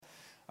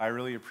I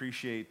really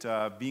appreciate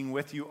being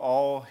with you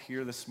all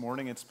here this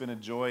morning. It's been a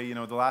joy. You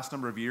know, the last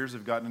number of years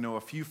I've gotten to know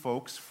a few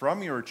folks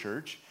from your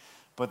church,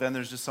 but then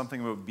there's just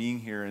something about being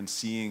here and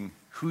seeing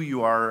who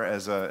you are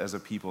as a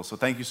people. So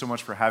thank you so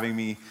much for having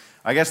me.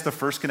 I guess the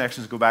first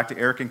connections go back to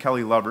Eric and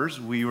Kelly Lubbers.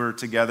 We were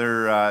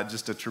together,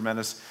 just a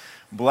tremendous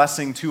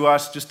blessing to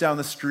us just down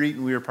the street,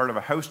 and we were part of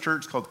a house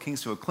church called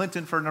Kingsfield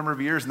Clinton for a number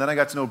of years, and then I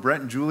got to know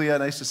Brent and Julia.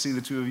 Nice to see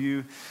the two of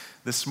you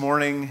this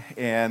morning,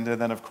 and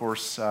then of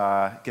course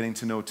getting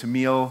to know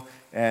Tamil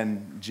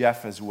and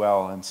Jeff as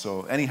well. And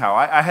so anyhow,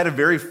 I had a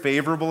very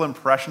favorable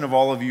impression of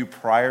all of you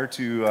prior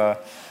to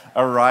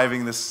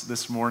arriving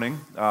this morning,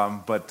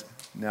 but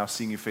now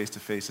seeing you face to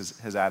face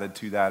has added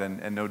to that,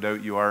 and no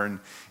doubt you are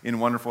in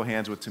wonderful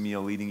hands with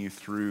Tamil leading you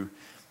through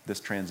this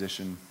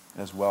transition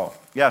as well.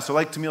 Yeah, so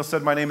like Tamil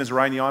said, my name is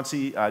Ryan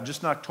Yancey.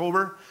 Just in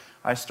October,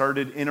 I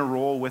started in a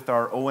role with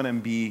our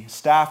ONMB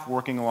staff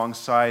working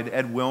alongside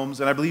Ed Wilms,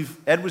 and I believe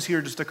Ed was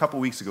here just a couple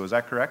weeks ago. Is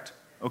that correct?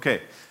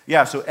 Okay.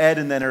 Yeah, so Ed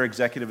and then our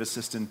executive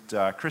assistant,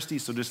 Christy,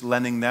 so just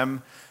lending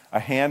them a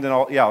hand, and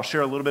I'll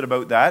share a little bit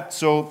about that.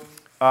 So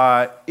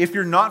if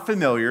you're not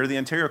familiar, the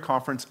Ontario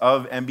Conference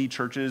of MB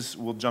Churches,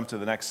 we'll jump to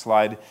the next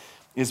slide,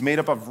 is made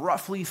up of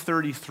roughly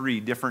 33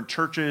 different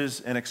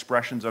churches and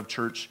expressions of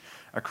church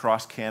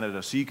across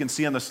Canada. So you can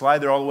see on the slide,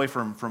 they're all the way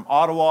from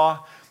Ottawa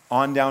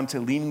on down to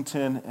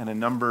Leamington and a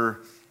number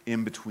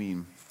in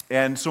between.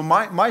 And so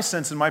my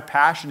sense and my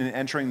passion in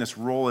entering this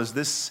role is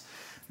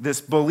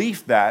this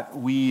belief that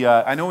we,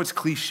 I know it's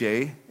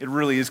cliche, it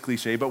really is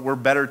cliche, but we're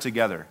better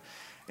together.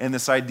 And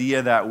this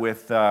idea that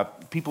with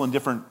people in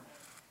different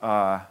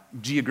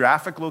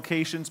geographic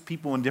locations,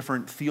 people in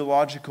different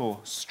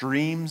theological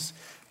streams,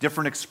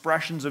 different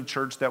expressions of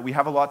church, that we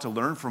have a lot to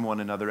learn from one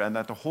another, and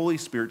that the Holy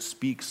Spirit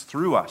speaks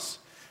through us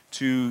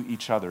to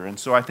each other. And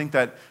so I think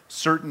that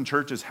certain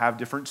churches have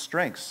different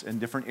strengths and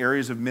different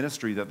areas of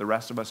ministry that the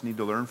rest of us need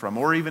to learn from,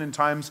 or even in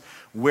times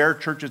where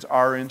churches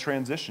are in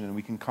transition, and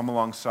we can come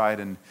alongside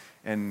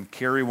and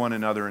carry one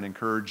another and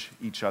encourage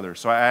each other.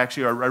 So I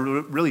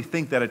really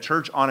think that a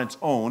church on its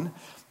own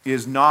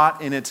is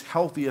not in its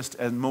healthiest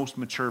and most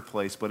mature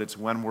place, but it's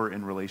when we're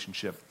in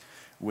relationship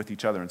with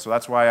each other. And so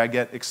that's why I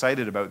get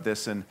excited about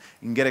this and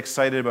get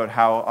excited about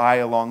how I,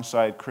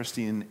 alongside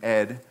Christy and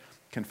Ed,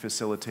 can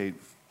facilitate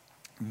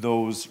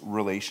those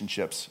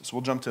relationships. So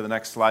we'll jump to the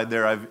next slide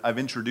there. I've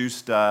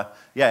introduced,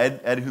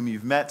 Ed, whom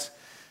you've met,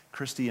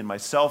 Christy and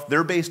myself.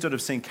 They're based out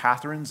of St.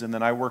 Catharines, and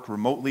then I work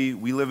remotely.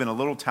 We live in a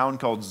little town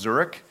called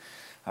Zurich,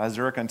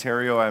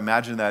 Ontario. I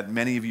imagine that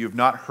many of you have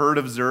not heard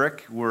of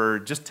Zurich. We're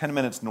just 10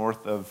 minutes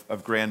north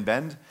of Grand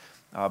Bend,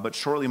 but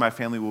shortly my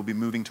family will be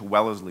moving to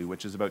Wellesley,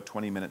 which is about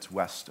 20 minutes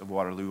west of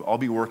Waterloo. I'll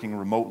be working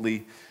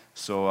remotely,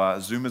 so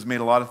Zoom has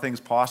made a lot of things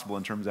possible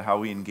in terms of how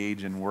we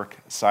engage and work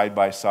side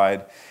by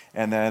side.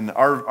 And then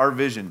our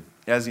vision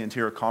as the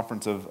Ontario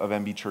Conference of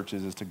MB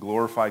Churches is to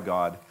glorify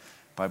God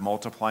by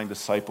multiplying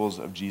disciples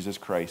of Jesus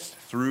Christ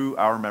through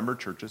our member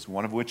churches,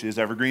 one of which is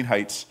Evergreen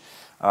Heights,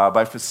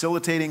 by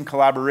facilitating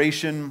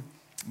collaboration,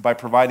 by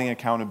providing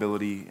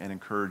accountability, and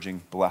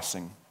encouraging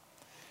blessing.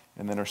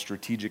 And then our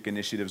strategic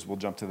initiatives, we'll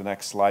jump to the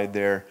next slide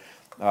there,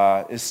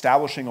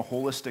 establishing a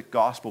holistic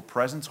gospel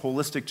presence.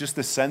 Holistic, just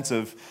the sense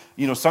of,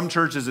 some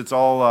churches it's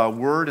all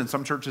word, and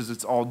some churches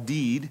it's all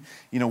deed.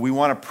 We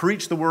want to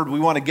preach the word, we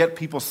want to get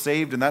people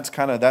saved, and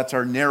that's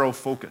our narrow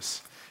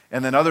focus.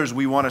 And then others,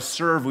 we want to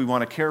serve, we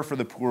want to care for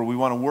the poor, we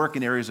want to work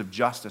in areas of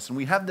justice. And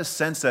we have this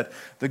sense that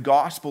the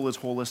gospel is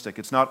holistic.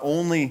 It's not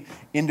only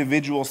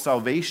individual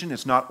salvation,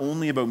 it's not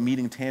only about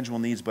meeting tangible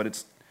needs, but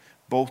it's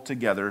both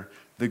together.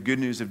 The good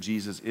news of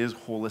Jesus is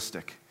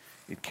holistic.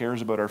 It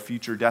cares about our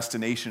future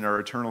destination, our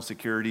eternal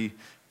security,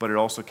 but it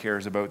also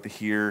cares about the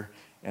here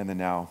and the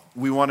now.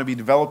 We want to be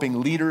developing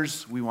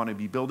leaders. We want to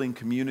be building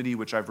community,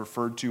 which I've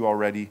referred to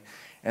already.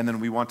 And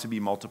then we want to be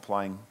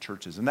multiplying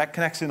churches. And that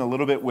connects in a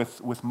little bit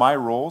with my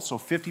role. So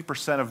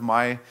 50% of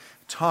my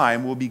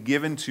time will be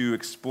given to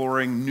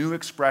exploring new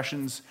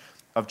expressions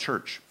of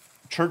church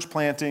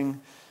planting,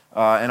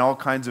 and all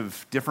kinds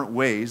of different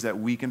ways that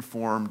we can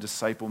form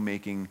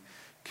disciple-making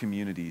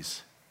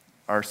communities.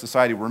 Our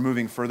society, we're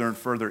moving further and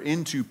further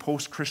into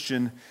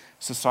post-Christian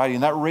society,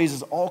 and that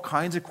raises all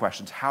kinds of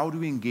questions. How do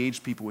we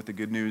engage people with the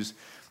good news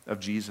of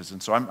Jesus?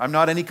 And so I'm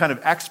not any kind of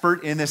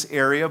expert in this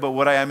area, but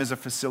what I am is a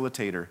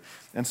facilitator.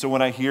 And so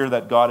when I hear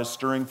that God is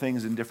stirring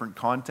things in different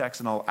contexts,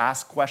 and I'll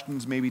ask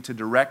questions maybe to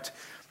direct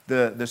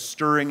the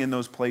stirring in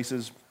those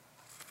places,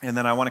 and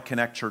then I want to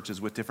connect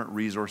churches with different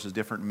resources,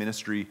 different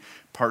ministry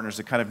partners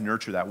to kind of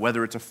nurture that,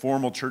 whether it's a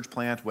formal church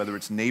plant, whether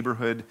it's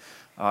neighborhood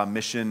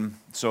mission.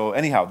 So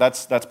anyhow,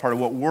 that's part of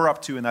what we're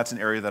up to, and that's an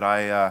area that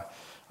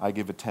I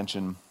give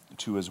attention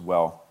to as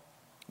well.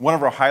 One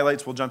of our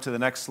highlights, we'll jump to the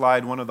next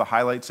slide, one of the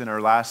highlights in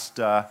our last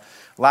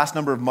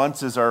number of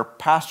months is our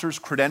pastors'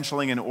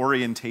 credentialing and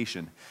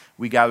orientation.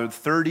 We gathered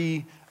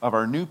 30 of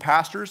our new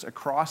pastors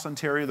across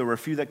Ontario. There were a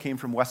few that came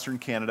from Western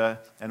Canada,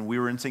 and we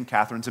were in St.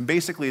 Catharines. And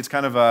basically, it's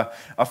kind of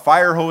a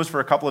fire hose for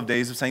a couple of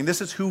days of saying,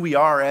 this is who we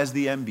are as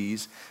the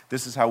MBs.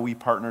 This is how we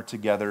partner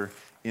together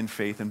in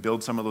faith and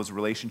build some of those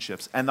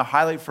relationships. And the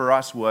highlight for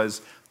us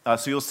was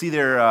So you'll see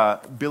there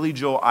Billy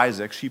Joe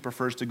Isaac. She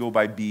prefers to go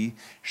by B.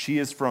 She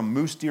is from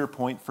Moose Deer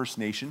Point First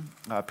Nation,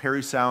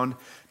 Parry Sound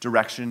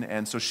direction.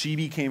 And so she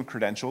became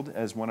credentialed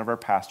as one of our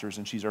pastors,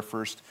 and she's our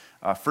first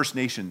First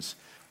Nations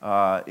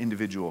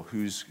individual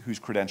who's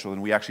credentialed.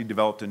 And we actually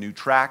developed a new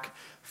track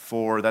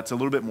that's a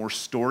little bit more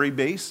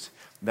story-based,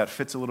 that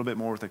fits a little bit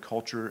more with the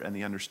culture and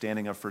the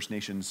understanding of First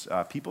Nations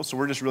people. So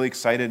we're just really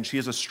excited. And she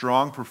has a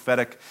strong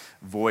prophetic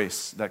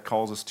voice that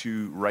calls us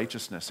to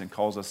righteousness and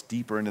calls us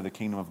deeper into the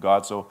kingdom of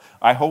God. So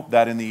I hope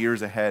that in the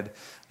years ahead,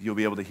 you'll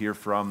be able to hear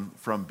from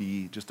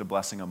B, just a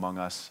blessing among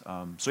us.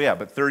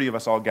 But 30 of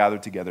us all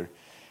gathered together.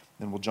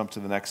 And we'll jump to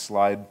the next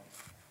slide.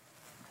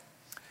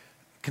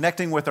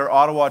 Connecting with our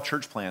Ottawa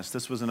church plants.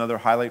 This was another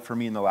highlight for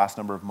me in the last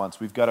number of months.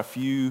 We've got a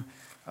few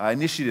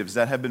initiatives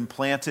that have been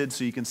planted,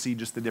 so you can see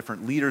just the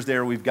different leaders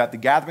there. We've got the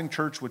Gathering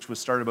Church, which was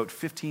started about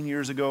 15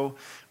 years ago.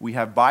 We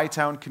have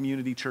Bytown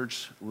Community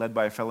Church, led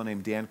by a fellow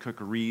named Dan Cook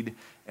Reed,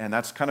 and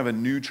that's kind of a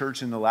new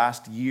church in the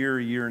last year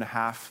and a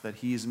half that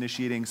he's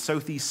initiating.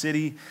 Southeast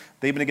City,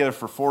 they've been together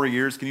for 4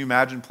 years. Can you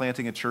imagine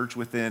planting a church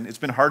within? It's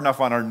been hard enough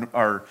on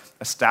our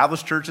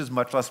established churches,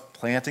 much less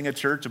planting a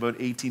church about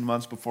 18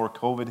 months before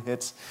COVID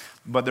hits,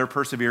 but they're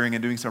persevering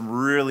and doing some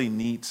really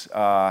neat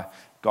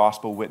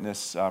gospel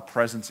witness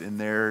presence in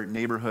their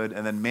neighborhood.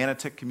 And then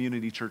Manotick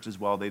Community Church as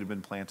well. They'd have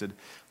been planted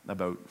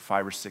about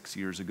 5 or 6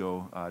 years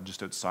ago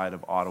just outside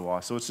of Ottawa.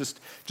 So it's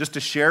just to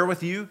share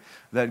with you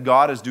that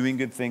God is doing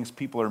good things.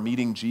 People are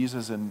meeting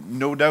Jesus, and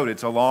no doubt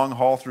it's a long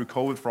haul through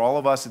COVID for all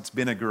of us. It's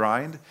been a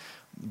grind,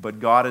 but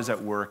God is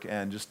at work,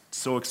 and just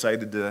so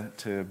excited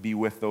to be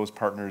with those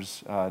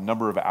partners a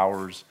number of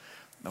hours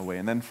away.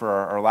 And then for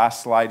our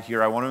last slide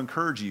here, I want to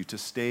encourage you to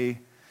stay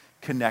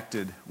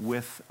connected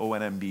with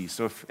ONMB.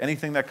 So if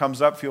anything that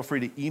comes up, feel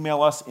free to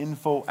email us,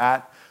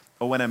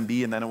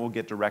 info@ONMB, and then it will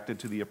get directed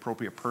to the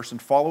appropriate person.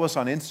 Follow us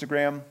on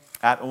Instagram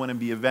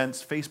 @ONMB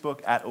Events,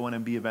 Facebook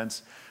 @ONMB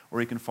Events, or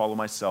you can follow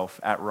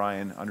myself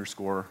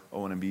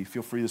 @Ryan_ONMB.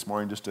 Feel free this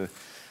morning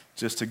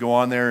just to go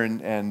on there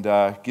and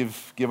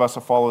give us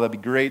a follow. That'd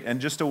be great. And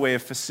just a way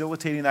of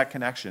facilitating that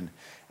connection.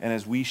 And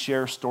as we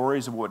share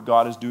stories of what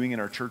God is doing in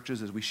our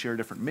churches, as we share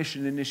different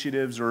mission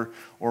initiatives or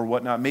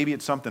whatnot, maybe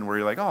it's something where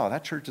you're like, oh,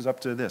 that church is up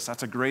to this.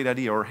 That's a great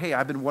idea. Or, hey,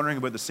 I've been wondering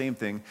about the same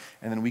thing.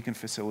 And then we can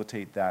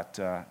facilitate that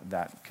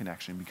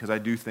connection, because I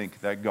do think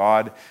that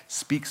God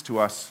speaks to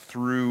us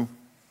through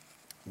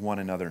one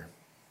another.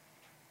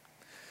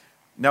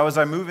 Now, as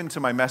I move into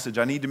my message,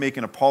 I need to make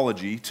an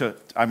apology to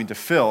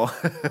Phil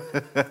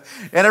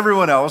and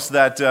everyone else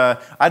that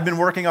I'd been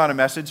working on a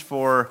message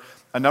for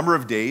a number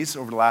of days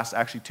over the last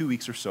actually 2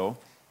 weeks or so,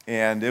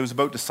 and it was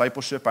about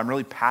discipleship. I'm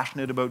really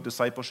passionate about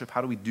discipleship.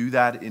 How do we do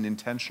that in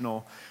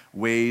intentional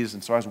ways?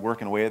 And so I was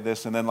working away at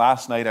this, and then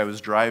last night I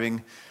was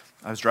driving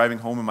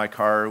home in my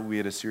car. We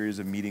had a series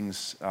of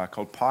meetings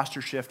called Posture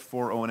Shift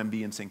for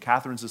ONMB in St.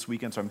 Catharines this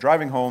weekend. So I'm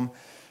driving home,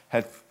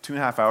 had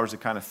 2.5 hours to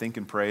kind of think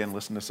and pray and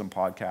listen to some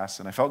podcasts,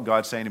 and I felt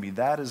God saying to me,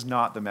 that is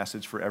not the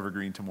message for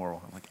Evergreen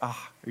tomorrow. I'm like, are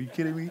you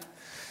kidding me?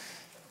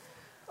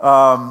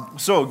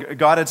 So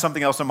God had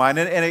something else in mind,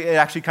 and it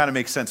actually kind of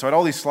makes sense. So I had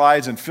all these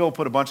slides, and Phil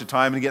put a bunch of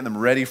time into getting them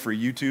ready for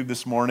YouTube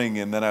this morning,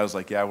 and then I was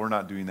like, yeah, we're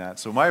not doing that.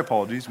 So my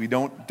apologies. We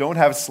don't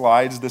have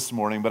slides this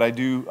morning, but I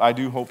do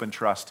hope and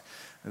trust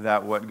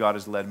that what God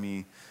has led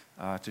me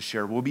to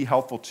share will be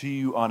helpful to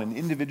you on an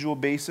individual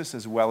basis,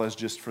 as well as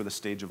just for the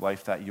stage of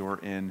life that you're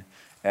in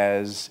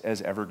as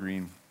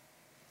Evergreen.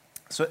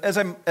 So as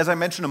I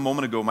mentioned a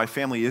moment ago, my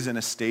family is in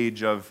a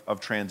stage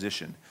of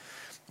transition.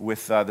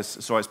 With this,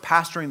 so I was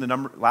pastoring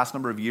the last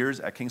number of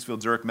years at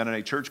Kingsfield Zurich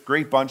Mennonite Church.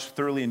 Great bunch,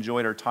 thoroughly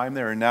enjoyed our time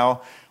there. And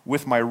now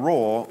with my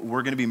role,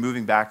 we're going to be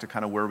moving back to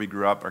kind of where we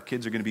grew up. Our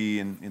kids are going to be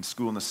in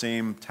school in the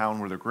same town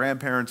where their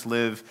grandparents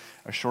live,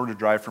 a shorter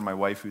drive from my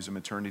wife, who's a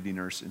maternity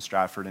nurse in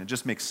Stratford, and it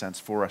just makes sense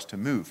for us to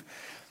move.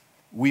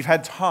 We've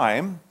had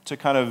time to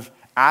kind of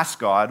ask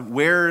God,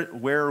 where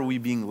are we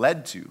being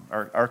led to?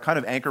 Our kind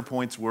of anchor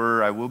points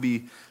were, I will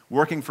be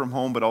working from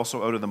home, but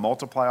also out of the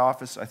Multiply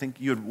office. I think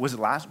was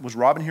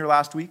Robin here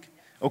last week?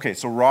 Okay,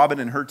 so Robin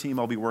and her team,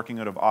 I'll be working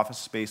out of office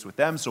space with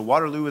them. So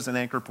Waterloo is an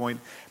anchor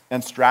point,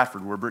 and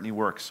Stratford, where Brittany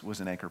works,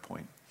 was an anchor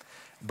point.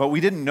 But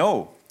we didn't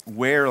know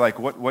where, like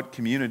what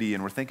community,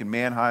 and we're thinking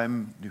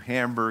Mannheim, New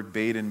Hamburg,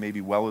 Baden,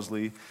 maybe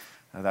Wellesley.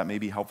 That may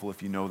be helpful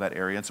if you know that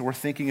area. And so we're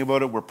thinking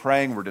about it, we're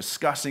praying, we're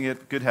discussing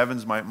it. Good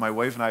heavens, my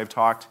wife and I have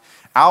talked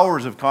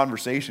hours of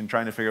conversation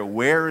trying to figure out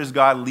where is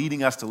God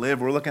leading us to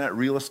live. We're looking at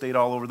real estate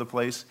all over the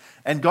place.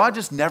 And God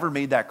just never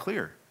made that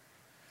clear.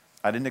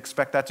 I didn't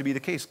expect that to be the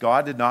case.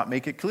 God did not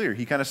make it clear.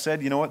 He kind of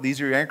said, you know what, these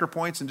are your anchor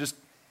points and just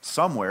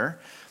somewhere.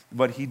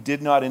 But he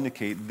did not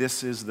indicate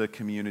this is the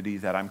community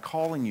that I'm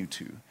calling you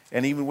to.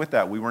 And even with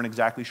that, we weren't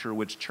exactly sure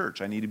which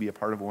church. I need to be a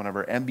part of one of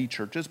our MB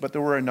churches, but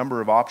there were a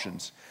number of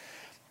options.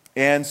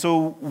 And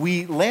so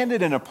we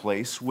landed in a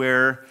place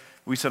where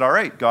we said, all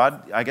right,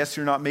 God, I guess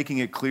you're not making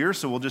it clear,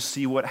 so we'll just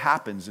see what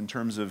happens in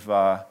terms of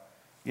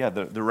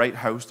the right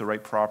house, the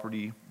right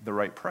property, the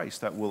right price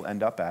that we'll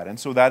end up at. And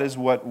so that is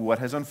what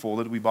has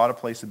unfolded. We bought a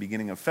place at the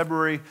beginning of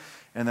February,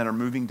 and then our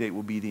moving date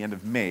will be the end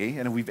of May.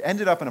 And we've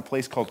ended up in a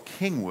place called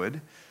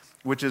Kingwood,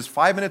 which is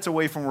 5 minutes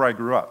away from where I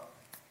grew up.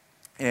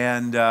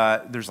 And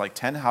there's like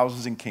 10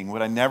 houses in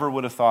Kingwood. I never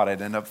would have thought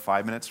I'd end up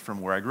 5 minutes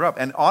from where I grew up.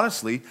 And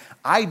honestly,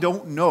 I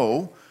don't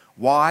know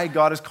why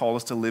God has called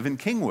us to live in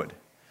Kingwood.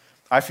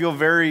 I feel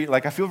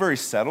very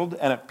settled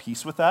and at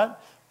peace with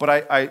that, but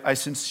I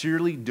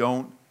sincerely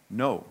don't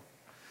know.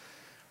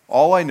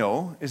 All I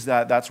know is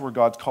that that's where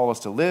God's called us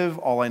to live.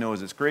 All I know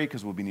is it's great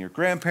because we'll be near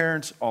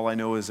grandparents. All I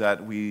know is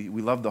that we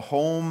love the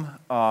home.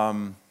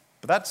 But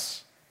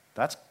that's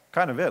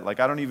kind of it. Like,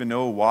 I don't even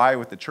know why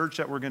with the church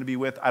that we're going to be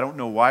with. I don't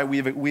know why. We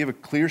have a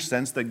clear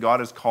sense that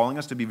God is calling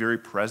us to be very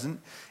present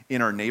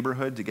in our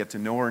neighborhood, to get to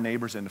know our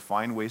neighbors and to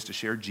find ways to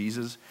share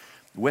Jesus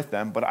with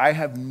them. But I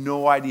have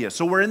no idea.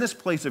 So we're in this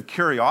place of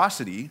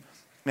curiosity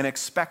and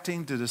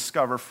expecting to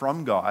discover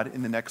from God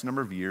in the next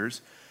number of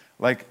years,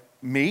 like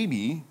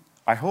maybe,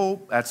 I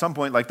hope, at some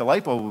point, like the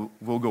light bulb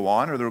will go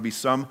on, or there will be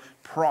some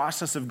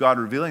process of God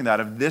revealing that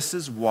if this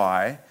is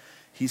why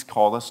he's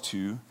called us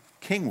to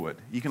Kingwood.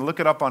 You can look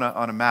it up on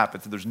a map.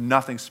 There's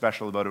nothing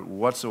special about it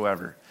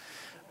whatsoever.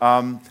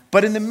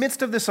 But in the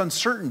midst of this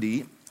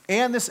uncertainty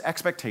and this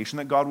expectation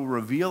that God will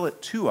reveal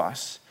it to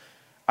us,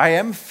 I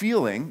am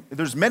feeling,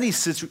 there's many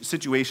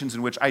situations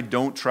in which I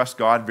don't trust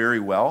God very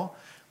well.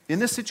 In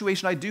this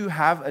situation, I do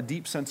have a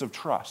deep sense of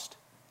trust.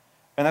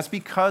 And that's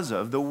because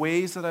of the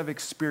ways that I've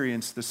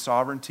experienced the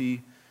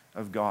sovereignty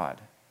of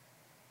God.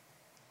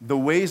 The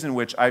ways in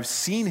which I've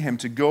seen him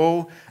to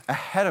go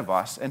ahead of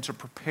us and to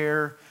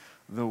prepare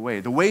the way.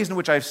 The ways in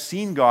which I've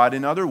seen God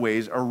in other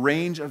ways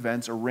arrange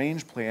events,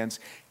 arrange plans,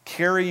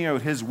 carrying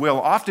out his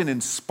will, often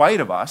in spite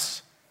of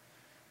us.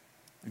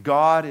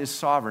 God is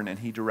sovereign and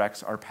he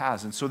directs our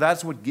paths. And so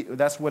that's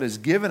what has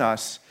given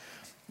us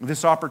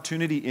this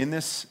opportunity in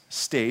this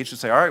stage to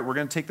say, all right, we're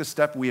going to take this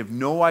step. We have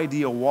no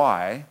idea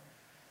why,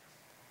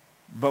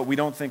 but we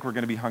don't think we're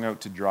going to be hung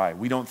out to dry.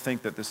 We don't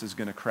think that this is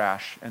going to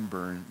crash and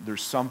burn.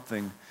 There's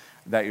something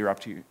that you're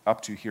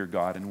up to here,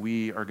 God, and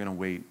we are going to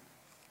wait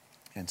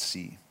and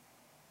see.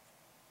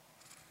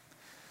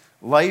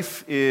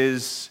 Life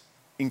is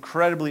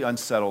incredibly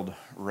unsettled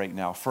right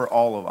now for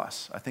all of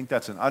us. I think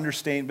that's an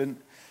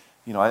understatement.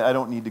 I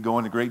don't need to go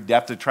into great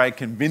depth to try and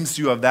convince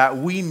you of that.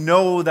 We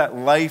know that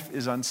life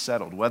is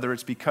unsettled, whether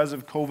it's because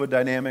of COVID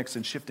dynamics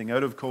and shifting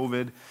out of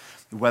COVID,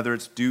 whether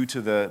it's due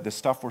to the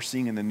stuff we're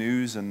seeing in the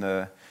news and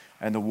the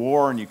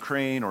war in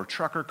Ukraine or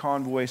trucker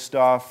convoy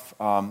stuff.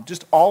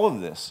 Just all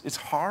of this. It's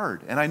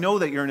hard. And I know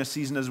that you're in a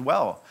season as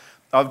well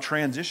of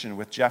transition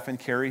with Jeff and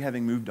Carrie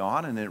having moved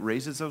on, and it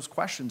raises those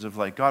questions of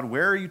like, God,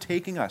 where are you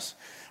taking us?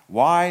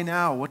 Why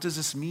now? What does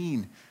this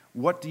mean?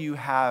 What do you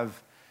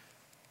have?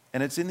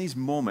 And it's in these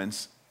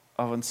moments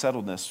of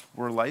unsettledness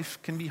where life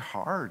can be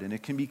hard and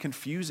it can be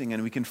confusing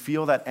and we can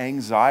feel that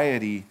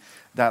anxiety,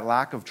 that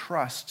lack of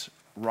trust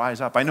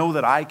rise up. I know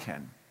that I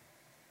can.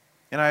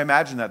 And I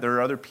imagine that there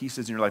are other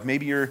pieces in your life.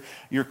 Maybe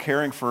you're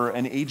caring for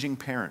an aging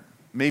parent.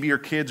 Maybe your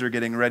kids are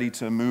getting ready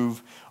to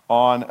move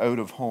on out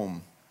of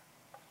home.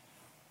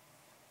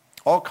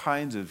 All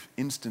kinds of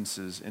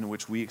instances in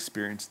which we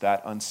experience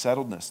that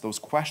unsettledness, those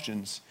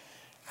questions.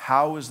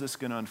 How is this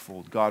going to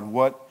unfold? God,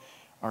 what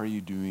are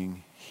you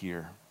doing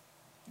here?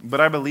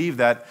 But I believe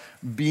that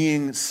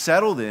being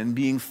settled in,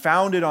 being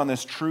founded on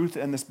this truth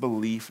and this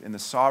belief in the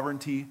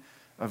sovereignty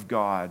of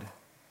God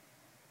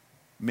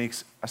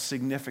makes a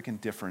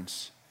significant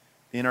difference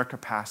in our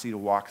capacity to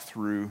walk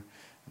through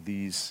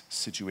these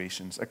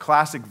situations. A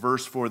classic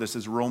verse for this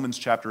is Romans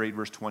chapter 8,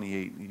 verse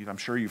 28. I'm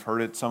sure you've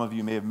heard it. Some of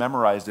you may have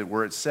memorized it,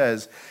 where it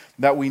says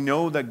that we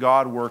know that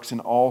God works in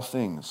all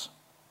things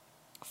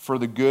for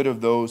the good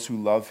of those who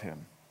love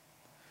him,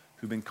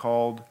 who've been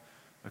called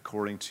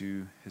according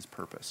to his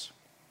purpose.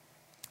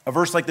 A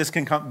verse like this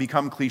can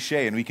become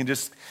cliche, and we can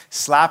just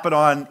slap it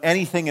on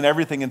anything and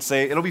everything and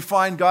say, it'll be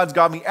fine, God's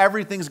got me,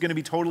 everything's going to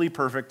be totally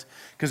perfect,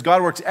 because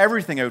God works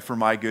everything out for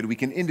my good. We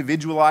can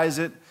individualize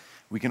it,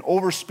 we can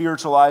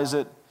over-spiritualize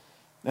it,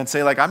 and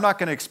say, like, I'm not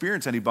going to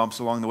experience any bumps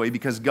along the way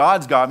because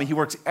God's got me, he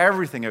works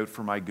everything out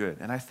for my good.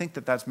 And I think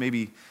that that's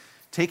maybe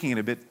taking it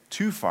a bit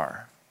too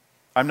far.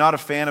 I'm not a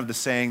fan of the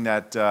saying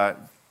that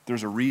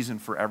there's a reason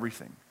for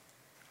everything.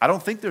 I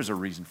don't think there's a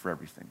reason for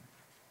everything.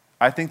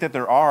 I think that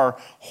there are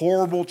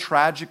horrible,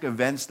 tragic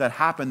events that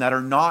happen that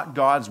are not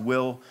God's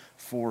will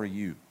for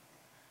you.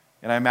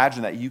 And I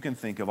imagine that you can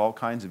think of all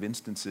kinds of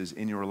instances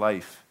in your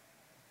life,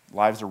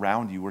 lives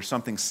around you, where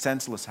something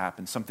senseless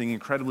happens, something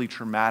incredibly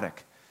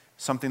traumatic,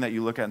 something that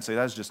you look at and say,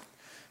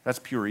 that's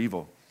pure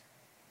evil.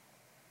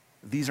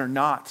 These are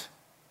not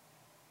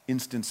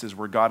instances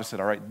where God has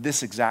said, all right,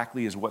 this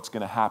exactly is what's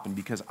going to happen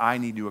because I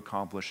need to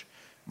accomplish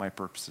my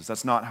purposes.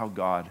 That's not how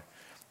God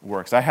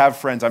works. I have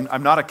friends,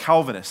 I'm not a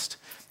Calvinist.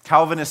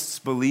 Calvinists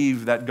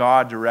believe that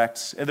God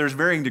directs, and there's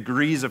varying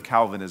degrees of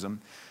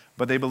Calvinism,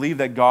 but they believe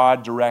that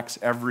God directs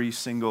every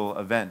single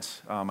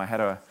event. I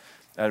had a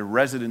a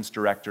residence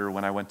director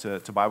when I went to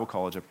Bible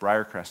college at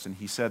Briarcrest, and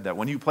he said that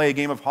when you play a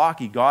game of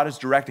hockey, God is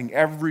directing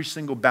every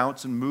single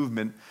bounce and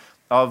movement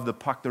of the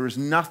puck. There is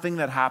nothing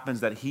that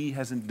happens that he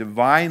hasn't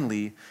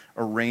divinely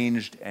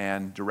arranged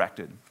and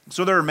directed.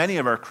 So there are many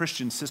of our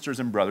Christian sisters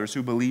and brothers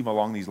who believe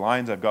along these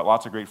lines. I've got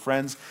lots of great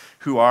friends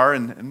who are,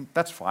 and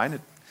that's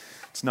fine.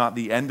 It's not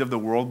the end of the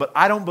world, but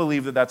I don't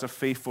believe that that's a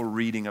faithful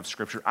reading of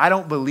Scripture. I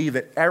don't believe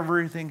that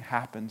everything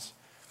happens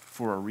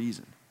for a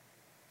reason.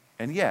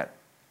 And yet,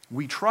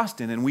 we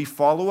trust in and we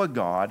follow a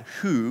God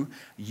who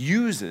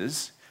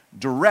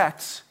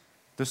directs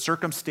the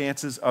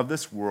circumstances of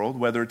this world,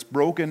 whether it's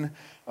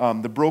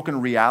the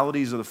broken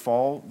realities of the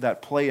fall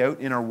that play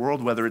out in our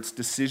world, whether it's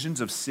decisions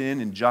of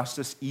sin,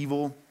 injustice,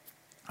 evil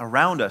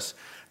around us.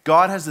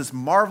 God has this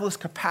marvelous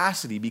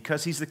capacity,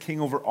 because he's the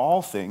king over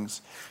all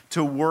things,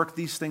 to work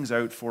these things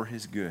out for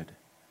his good.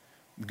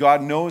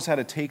 God knows how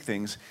to take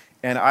things,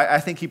 and I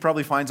think he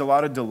probably finds a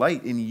lot of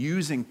delight in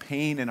using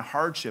pain and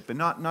hardship, and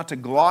not to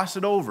gloss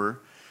it over,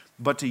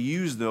 but to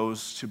use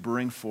those to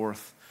bring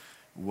forth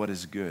what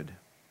is good.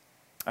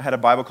 I had a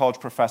Bible college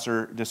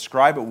professor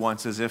describe it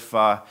once as if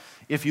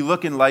you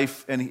look in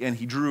life, and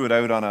he drew it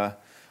out on a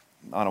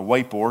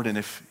whiteboard, and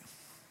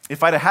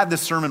if I'd have had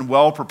this sermon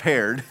well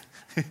prepared,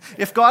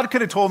 if God could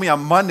have told me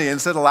on Monday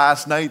instead of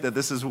last night that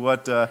this is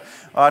what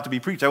ought to be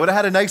preached, I would have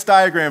had a nice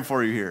diagram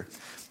for you here.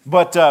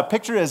 But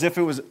picture it as if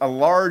it was a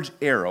large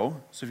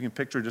arrow. So if you can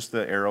picture just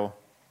the arrow,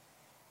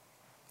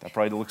 that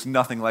probably looks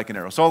nothing like an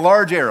arrow. So a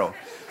large arrow.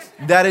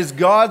 That is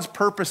God's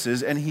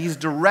purposes, and he's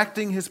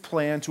directing his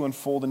plan to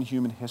unfold in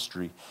human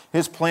history.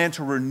 His plan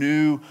to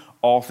renew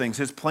all things.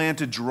 His plan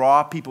to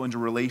draw people into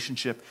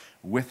relationship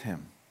with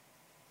him.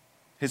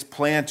 His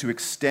plan to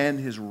extend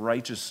his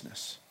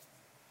righteousness.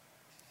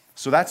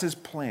 So that's his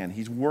plan.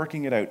 He's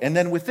working it out. And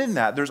then within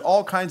that, there's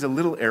all kinds of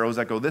little arrows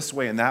that go this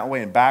way and that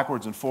way and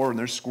backwards and forward, and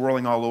they're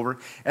swirling all over.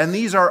 And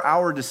these are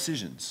our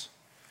decisions.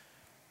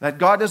 That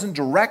God doesn't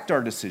direct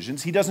our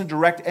decisions. He doesn't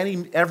direct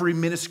every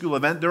minuscule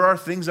event. There are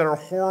things that are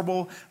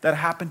horrible that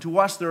happen to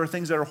us. There are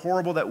things that are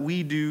horrible that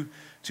we do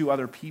to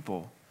other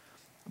people.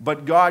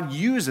 But God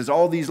uses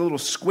all these little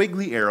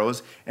squiggly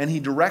arrows, and he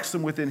directs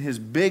them within his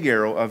big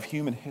arrow of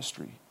human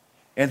history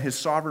and his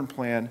sovereign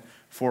plan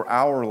for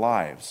our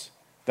lives.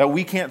 That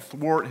we can't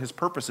thwart his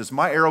purposes.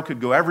 My arrow could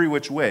go every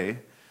which way,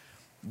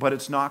 but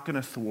it's not going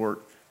to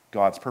thwart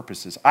God's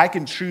purposes. I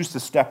can choose to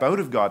step out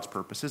of God's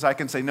purposes. I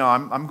can say, no,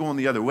 I'm going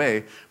the other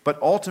way.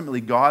 But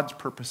ultimately, God's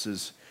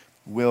purposes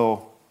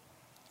will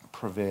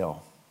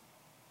prevail.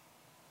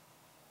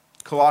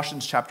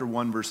 Colossians chapter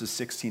 1, verses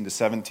 16 to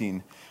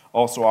 17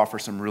 also offer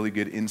some really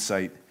good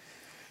insight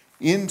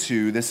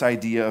into this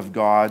idea of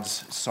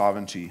God's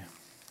sovereignty.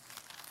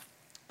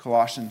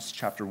 Colossians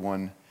chapter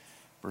 1,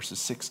 verses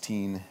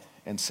 16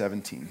 and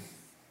 17.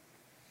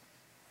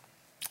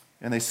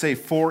 And they say,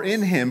 for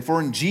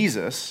in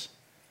Jesus,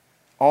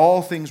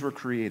 all things were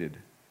created,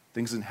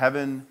 things in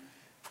heaven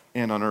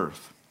and on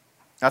earth.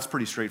 That's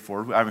pretty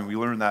straightforward. I mean, we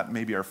learned that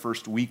maybe our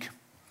first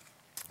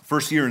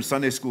year in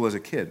Sunday school as a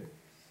kid.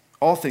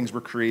 All things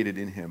were created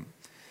in him.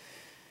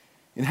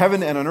 In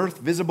heaven and on earth,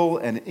 visible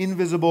and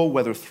invisible,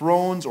 whether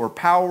thrones or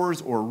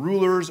powers or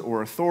rulers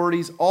or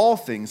authorities, all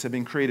things have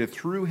been created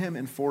through him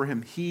and for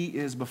him. He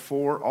is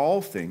before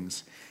all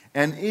things,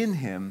 and in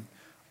him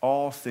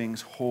all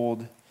things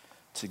hold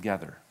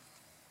together.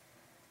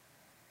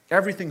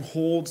 Everything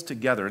holds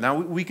together. Now,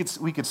 we could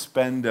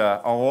spend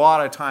a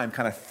lot of time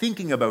kind of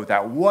thinking about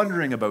that,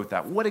 wondering about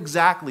that. What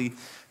exactly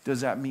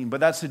does that mean?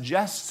 But that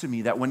suggests to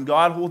me that when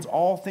God holds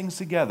all things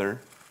together,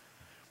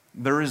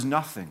 there is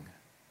nothing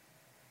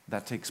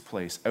that takes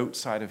place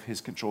outside of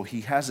his control.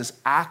 He has this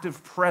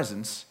active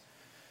presence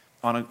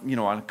on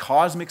a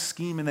cosmic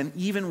scheme, and then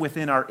even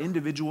within our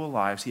individual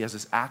lives, he has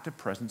this active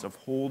presence of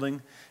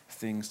holding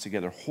things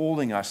together,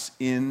 holding us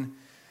in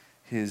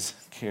his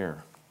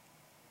care.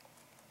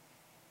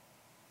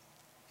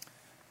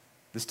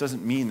 This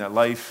doesn't mean that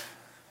life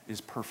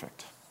is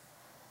perfect.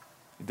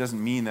 It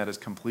doesn't mean that it's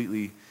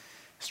completely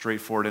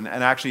straightforward. And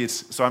actually,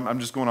 I'm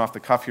just going off the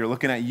cuff here,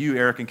 looking at you,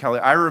 Eric and Kelly.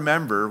 I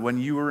remember when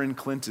you were in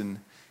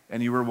Clinton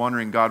and you were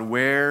wondering, God,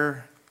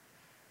 where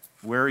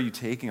are you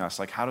taking us?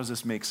 Like, how does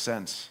this make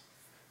sense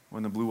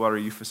when the Blue Water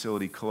Youth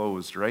Facility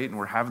closed, right? And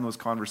we're having those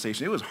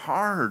conversations. It was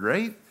hard,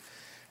 right?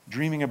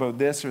 Dreaming about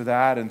this or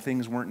that, and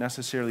things weren't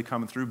necessarily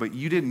coming through. But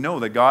you didn't know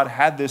that God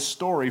had this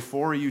story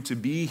for you to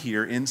be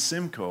here in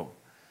Simcoe.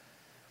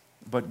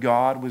 But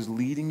God was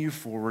leading you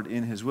forward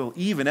in his will,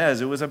 even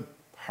as it was a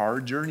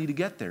hard journey to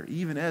get there,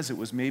 even as it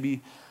was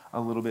maybe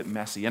a little bit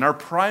messy. And our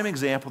prime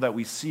example that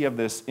we see of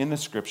this in the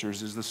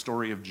scriptures is the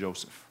story of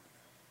Joseph.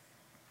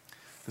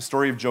 The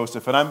story of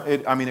Joseph.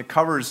 And it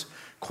covers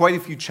quite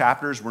a few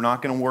chapters. We're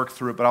not going to work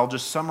through it, but I'll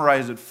just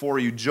summarize it for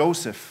you.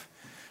 Joseph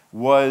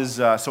was,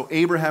 so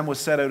Abraham was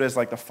set out as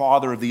like the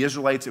father of the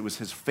Israelites. It was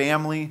his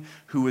family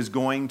who was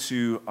going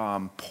to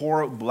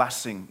pour out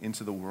blessing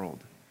into the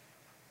world.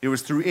 It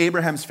was through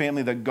Abraham's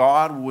family that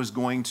God was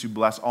going to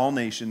bless all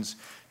nations,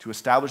 to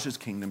establish his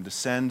kingdom, to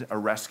send a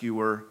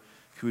rescuer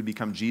who would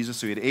become Jesus.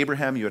 So you had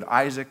Abraham, you had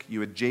Isaac, you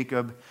had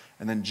Jacob,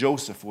 and then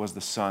Joseph was the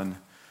son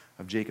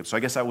of Jacob. So I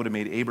guess that would have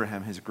made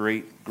Abraham his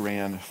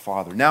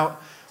great-grandfather. Now,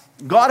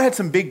 God had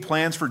some big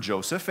plans for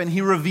Joseph, and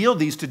he revealed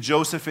these to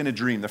Joseph in a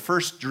dream. The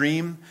first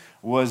dream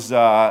was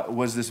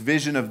this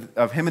vision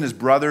of him and his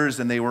brothers,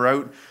 and they were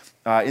out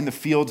in the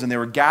fields, and they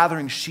were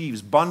gathering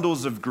sheaves,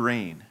 bundles of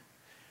grain.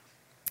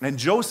 And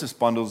Joseph's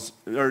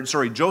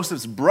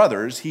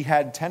brothers, he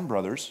had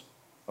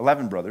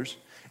 11 brothers,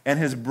 and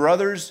his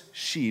brothers'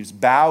 sheaves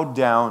bowed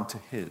down to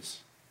his.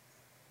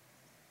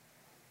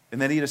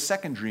 And then he had a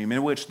second dream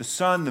in which the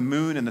sun, the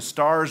moon, and the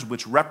stars,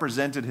 which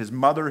represented his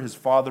mother, his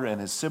father,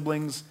 and his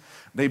siblings,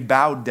 they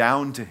bowed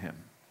down to him.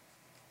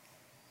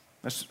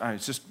 It's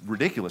just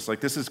ridiculous. Like,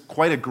 this is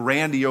quite a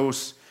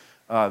grandiose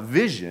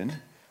vision.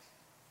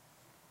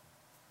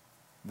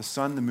 The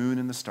sun, the moon,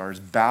 and the stars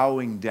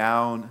bowing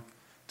down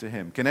to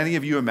him. Can any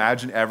of you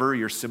imagine ever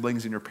your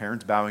siblings and your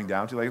parents bowing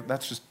down to you? Like,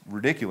 that's just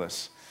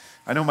ridiculous.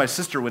 I know my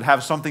sister would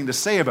have something to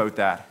say about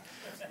that.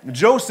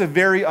 Joseph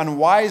very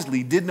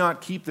unwisely did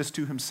not keep this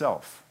to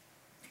himself.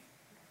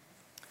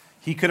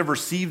 He could have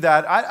received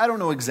that. I don't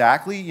know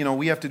exactly. You know,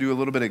 we have to do a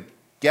little bit of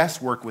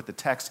guesswork with the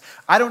text.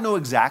 I don't know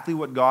exactly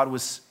what God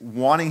was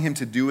wanting him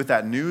to do with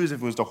that news,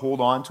 if it was to hold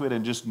on to it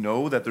and just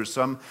know that there's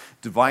some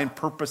divine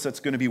purpose that's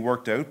going to be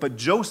worked out. But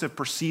Joseph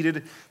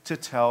proceeded to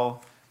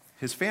tell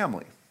his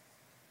family.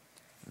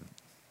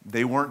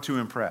 They weren't too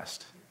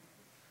impressed.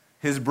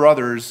 His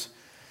brothers,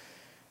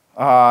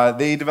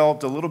 they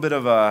developed a little bit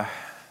of a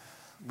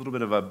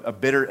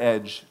bitter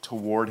edge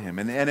toward him.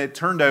 And it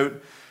turned out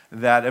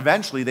that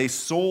eventually they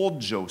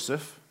sold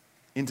Joseph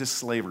into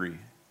slavery.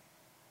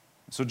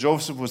 So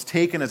Joseph was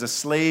taken as a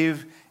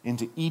slave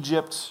into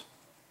Egypt.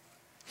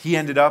 He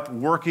ended up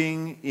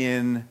working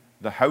in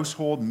the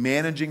household,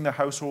 managing the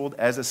household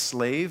as a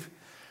slave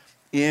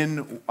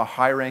in a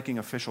high-ranking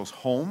official's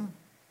home.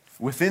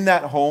 Within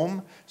that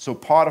home, so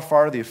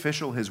Potiphar, the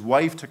official, his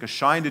wife, took a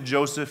shine to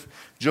Joseph.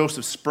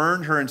 Joseph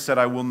spurned her and said,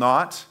 "I will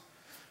not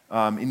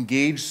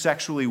engage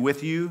sexually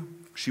with you."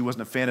 She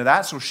wasn't a fan of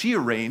that, so she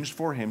arranged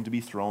for him to be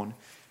thrown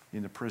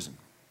into prison.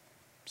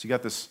 So you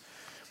got this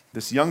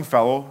young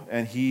fellow,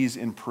 and he's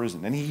in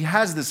prison. And he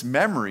has this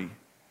memory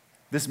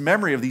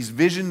of these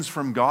visions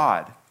from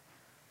God,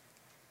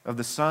 of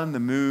the sun,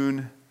 the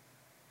moon,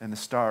 and the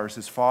stars,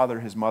 his father,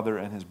 his mother,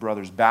 and his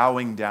brothers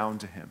bowing down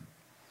to him.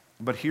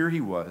 But here he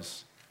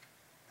was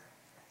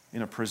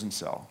in a prison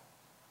cell,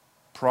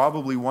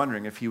 probably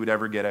wondering if he would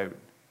ever get out.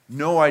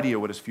 No idea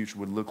what his future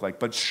would look like.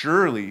 But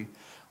surely,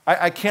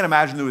 I can't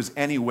imagine there was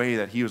any way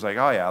that he was like,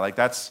 oh yeah, like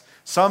that's,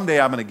 someday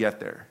I'm going to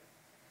get there.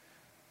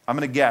 I'm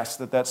going to guess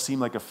that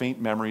seemed like a faint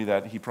memory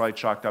that he probably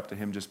chalked up to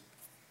him just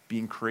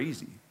being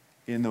crazy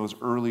in those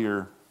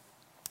earlier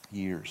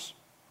years.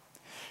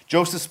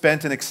 Joseph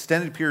spent an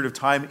extended period of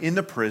time in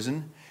the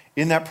prison.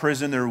 In that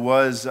prison, there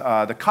was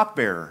the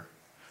cupbearer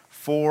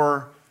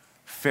for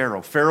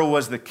Pharaoh. Pharaoh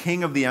was the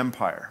king of the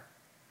empire,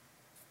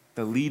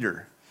 the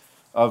leader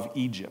of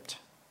Egypt.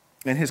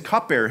 And his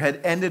cupbearer had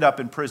ended up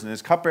in prison.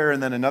 His cupbearer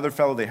and then another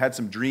fellow, they had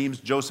some dreams.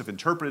 Joseph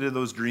interpreted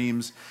those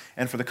dreams.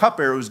 And for the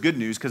cupbearer, it was good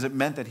news because it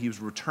meant that he was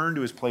returned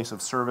to his place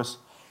of service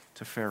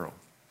to Pharaoh.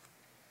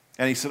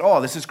 And he said,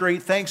 "Oh, this is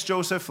great. Thanks,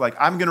 Joseph. Like,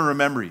 I'm going to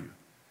remember you."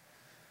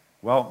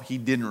 Well, he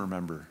didn't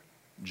remember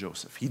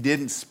Joseph. He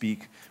didn't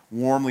speak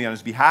warmly on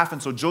his behalf.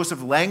 And so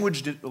Joseph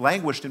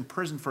languished in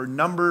prison for a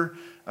number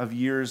of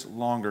years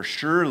longer,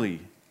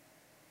 surely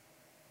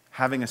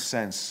having a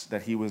sense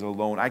that he was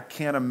alone. I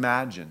can't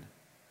imagine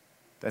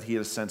that he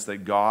had a sense that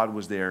God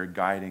was there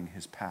guiding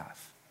his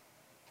path.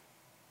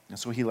 And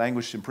so he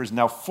languished in prison.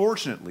 Now,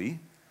 fortunately,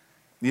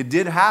 it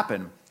did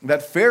happen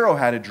that Pharaoh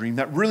had a dream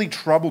that really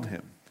troubled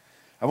him.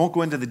 I won't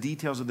go into the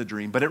details of the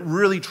dream, but it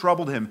really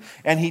troubled him.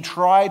 And he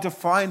tried to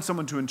find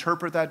someone to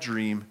interpret that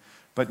dream,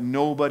 but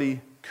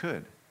nobody could.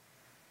 And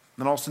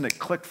then all of a sudden it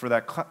clicked for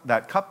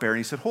that cupbearer, and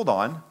he said, "Hold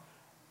on.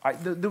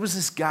 There was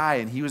this guy,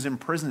 and he was in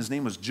prison. His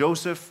name was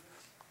Joseph.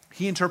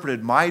 He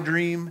interpreted my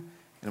dream,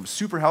 and it was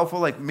super helpful.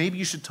 Like, maybe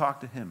you should talk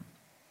to him."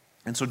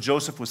 And so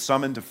Joseph was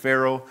summoned to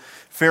Pharaoh.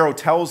 Pharaoh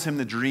tells him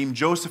the dream.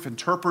 Joseph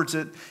interprets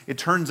it. It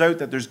turns out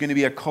that there's going to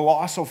be a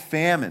colossal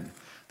famine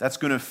that's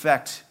going to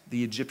affect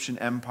the Egyptian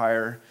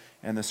empire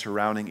and the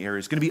surrounding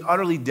areas. It's going to be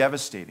utterly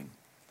devastating.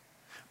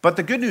 But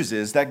the good news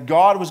is that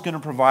God was going to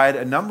provide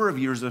a number of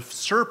years of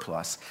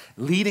surplus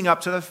leading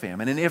up to the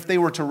famine. And if they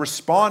were to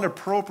respond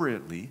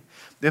appropriately,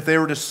 if they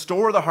were to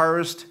store the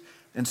harvest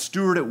and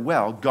steward it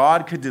well,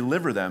 God could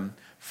deliver them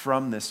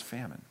from this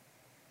famine.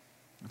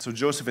 And so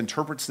Joseph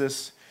interprets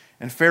this,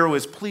 and Pharaoh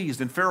is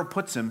pleased, and Pharaoh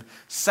puts him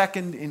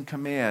second in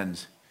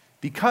command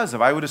because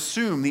of, I would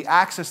assume, the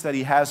access that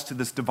he has to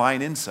this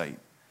divine insight.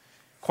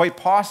 Quite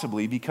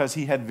possibly because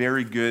he had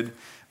very good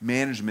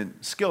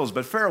management skills,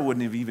 but Pharaoh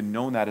wouldn't have even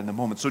known that in the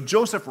moment. So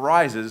Joseph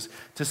rises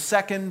to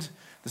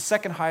the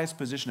second highest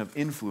position of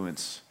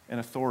influence and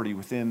authority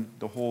within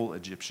the whole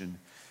Egyptian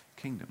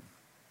kingdom.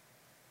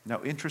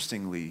 Now,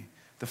 interestingly,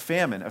 the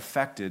famine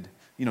affected,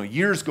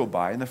 years go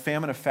by, and the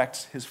famine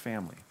affects his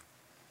family.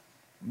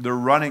 They're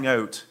running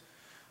out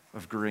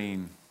of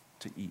grain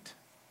to eat.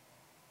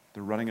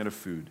 They're running out of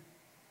food.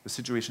 The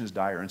situation is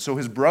dire. And so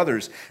his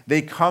brothers,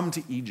 they come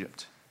to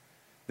Egypt.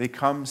 They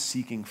come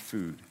seeking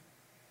food.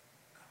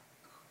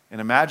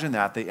 And imagine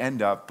that, they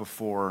end up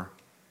before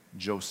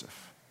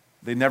Joseph.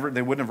 They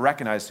wouldn't have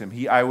recognized him.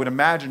 I would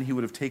imagine he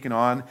would have taken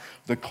on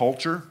the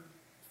culture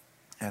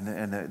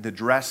and the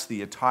dress,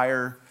 the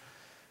attire.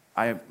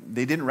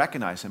 They didn't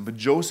recognize him, but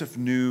Joseph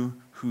knew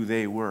who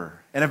they were.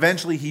 And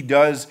eventually he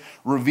does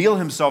reveal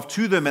himself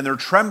to them, and they're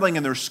trembling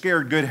and they're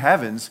scared. Good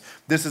heavens,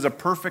 this is a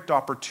perfect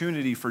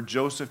opportunity for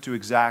Joseph to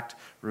exact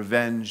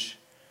revenge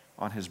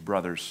on his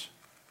brothers,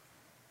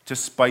 to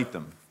spite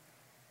them.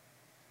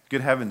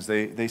 Good heavens,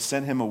 they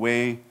sent him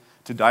away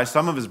to die.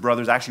 Some of his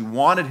brothers actually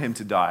wanted him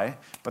to die,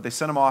 but they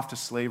sent him off to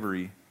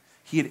slavery.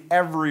 He had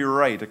every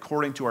right,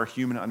 according to our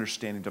human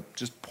understanding, to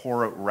just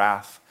pour out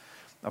wrath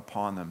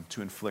upon them,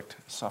 to inflict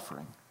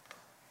suffering.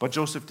 But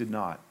Joseph did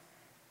not.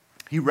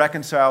 He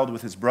reconciled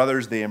with his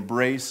brothers. They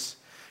embrace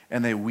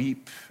and they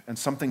weep, and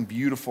something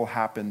beautiful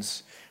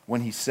happens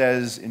when he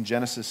says in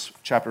Genesis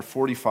chapter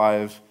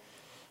 45,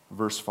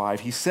 verse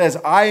 5, he says,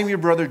 I am your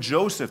brother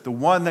Joseph, the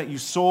one that you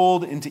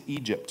sold into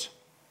Egypt.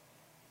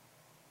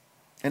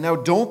 And now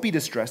don't be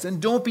distressed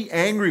and don't be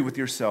angry with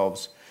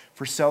yourselves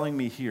for selling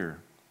me here,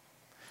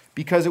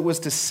 because it was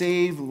to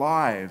save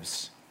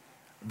lives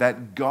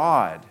that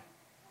God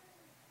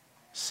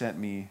sent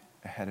me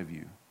ahead of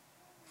you.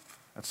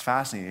 That's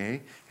fascinating, eh?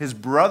 His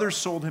brothers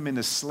sold him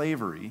into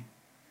slavery,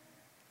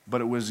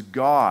 but it was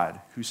God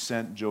who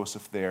sent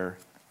Joseph there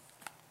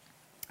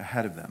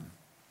ahead of them.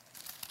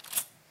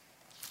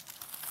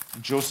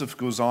 Joseph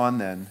goes on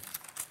then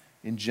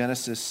in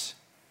Genesis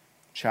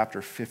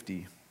chapter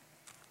 50,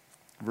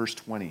 verse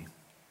 20.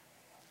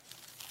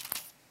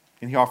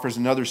 And he offers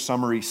another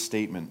summary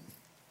statement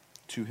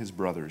to his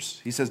brothers.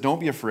 He says, don't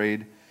be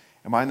afraid.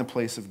 Am I in the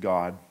place of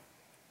God?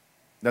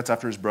 That's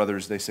after his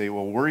brothers, they say,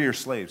 well, we're your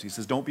slaves. He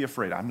says, don't be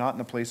afraid. I'm not in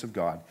the place of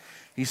God.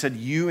 He said,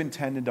 you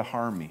intended to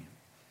harm me,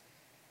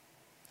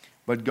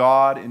 but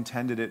God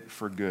intended it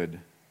for good,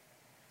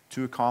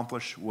 to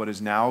accomplish what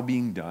is now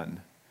being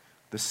done,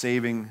 the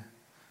saving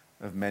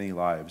of many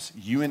lives.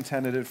 You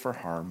intended it for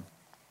harm,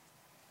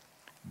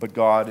 but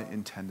God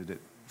intended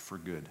it for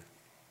good.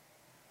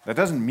 That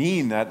doesn't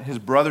mean that his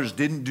brothers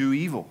didn't do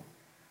evil.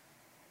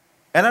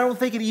 And I don't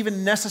think it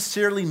even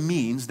necessarily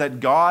means that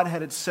God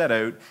had it set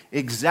out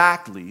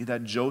exactly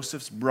that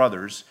Joseph's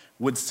brothers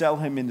would sell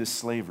him into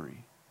slavery.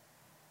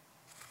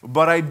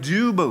 But I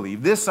do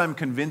believe, this I'm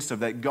convinced of,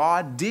 that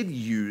God did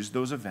use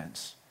those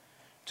events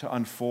to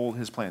unfold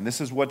his plan. This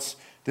is what's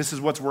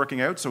working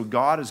out, so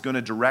God is going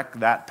to direct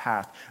that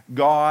path.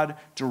 God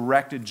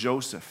directed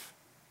Joseph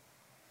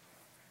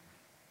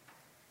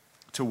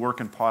to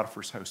work in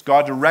Potiphar's house.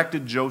 God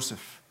directed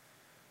Joseph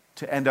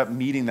to end up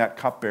meeting that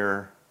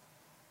cupbearer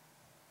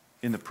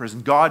in the prison.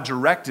 God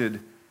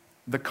directed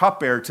the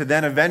cupbearer to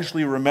then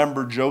eventually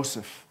remember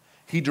Joseph.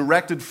 He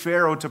directed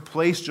Pharaoh to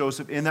place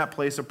Joseph in that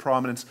place of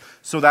prominence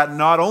so that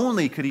not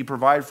only could he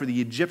provide for the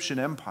Egyptian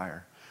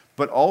empire,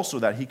 but also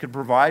that he could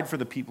provide for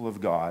the people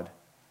of God,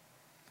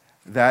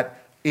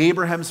 that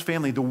Abraham's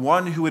family, the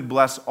one who would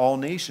bless all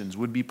nations,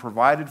 would be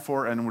provided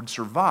for and would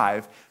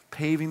survive,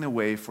 paving the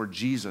way for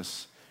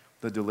Jesus,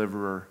 the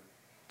deliverer,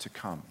 to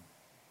come.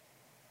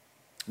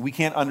 We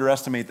can't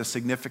underestimate the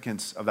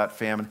significance of that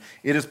famine.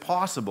 It is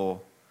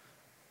possible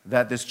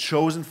that this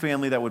chosen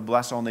family that would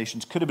bless all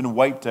nations could have been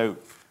wiped out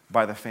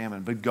by the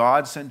famine, but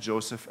God sent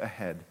Joseph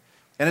ahead.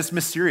 And it's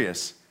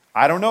mysterious.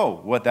 I don't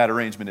know what that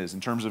arrangement is in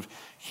terms of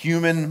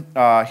human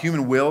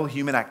will,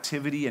 human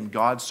activity, and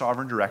God's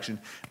sovereign direction,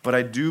 but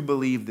I do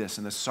believe this.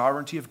 In the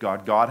sovereignty of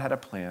God, God had a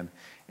plan,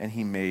 and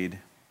he made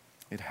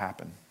it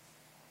happen.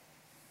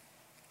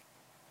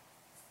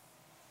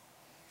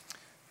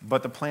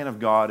 But the plan of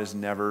God is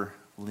never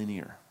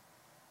linear.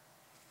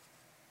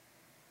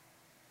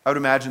 I would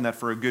imagine that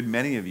for a good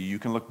many of you, you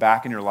can look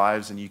back in your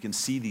lives and you can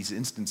see these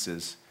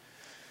instances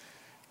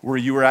where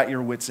you were at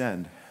your wit's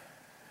end,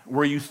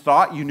 where you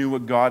thought you knew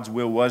what God's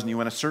will was and you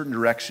went a certain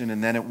direction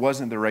and then it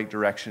wasn't the right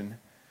direction,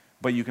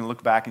 but you can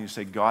look back and you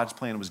say, God's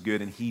plan was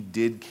good and he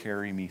did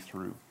carry me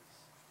through.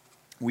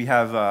 We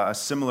have a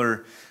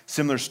similar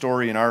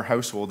story in our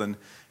household,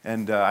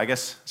 and I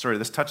guess,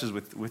 this touches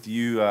with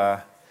you,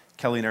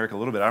 Kelly and Eric, a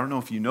little bit. I don't know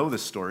if you know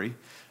this story.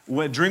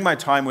 During my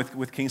time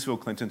with Kingsfield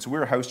Clinton, so we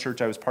were a house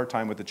church, I was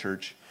part-time with the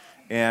church,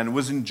 and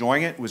was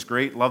enjoying it, was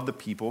great, loved the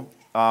people.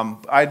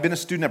 I had been a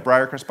student at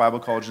Briarcrest Bible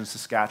College in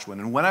Saskatchewan,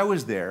 and when I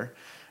was there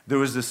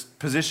was this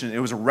position, it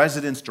was a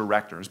residence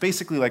director. It was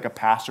basically like a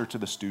pastor to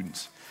the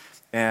students,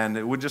 and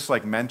it would just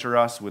mentor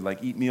us, would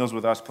eat meals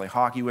with us, play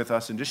hockey with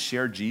us, and just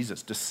share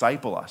Jesus,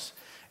 disciple us.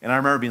 And I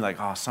remember being like,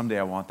 someday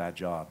I want that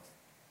job.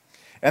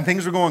 And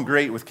things were going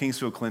great with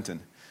Kingsfield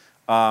Clinton.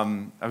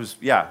 I was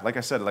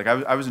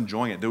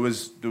enjoying it. There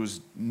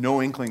was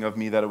no inkling of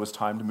me that it was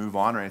time to move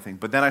on or anything.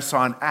 But then I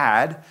saw an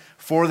ad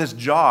for this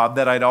job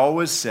that I'd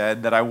always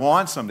said that I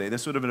want someday.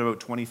 This would have been about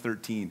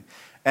 2013.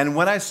 And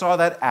when I saw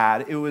that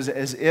ad, it was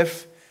as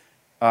if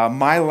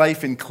my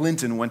life in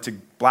Clinton went to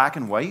black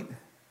and white,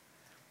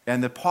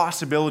 and the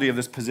possibility of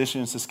this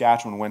position in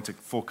Saskatchewan went to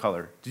full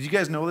color. Did you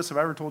guys know this? Have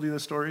I ever told you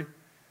this story?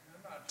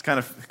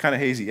 It's kind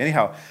of hazy.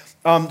 Anyhow,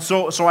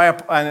 so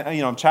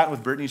I'm chatting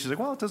with Brittany. She's like,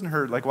 well, it doesn't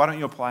hurt. Like, why don't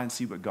you apply and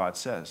see what God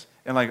says?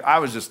 And like, I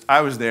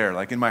was there,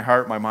 like in my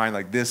heart, my mind,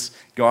 like this,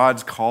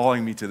 God's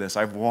calling me to this.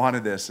 I've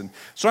wanted this. And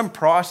so I'm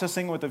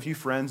processing with a few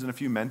friends and a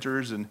few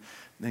mentors and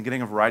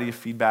getting a variety of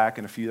feedback.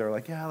 And a few that are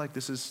like, yeah, like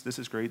this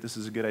is great. This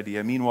is a good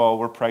idea. Meanwhile,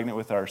 we're pregnant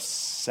with our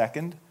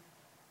second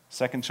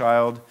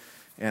child.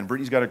 And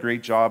Brittany's got a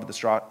great job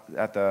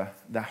at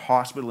the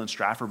hospital in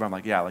Stratford. But I'm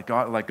like, yeah,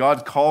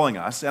 God's calling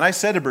us. And I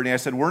said to Brittany, I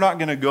said, we're not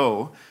going to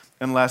go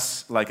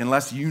unless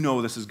you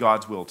know this is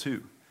God's will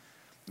too.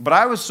 But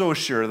I was so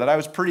sure that I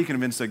was pretty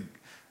convinced that,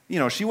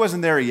 she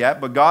wasn't there yet,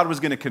 but God was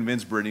going to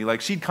convince Brittany,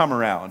 like she'd come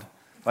around.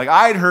 Like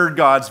I'd heard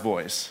God's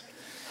voice.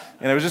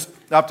 And it was just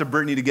up to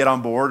Brittany to get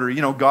on board,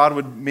 or, God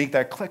would make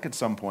that click at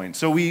some point.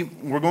 So we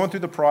were going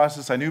through the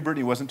process. I knew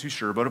Brittany wasn't too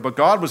sure about it, but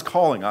God was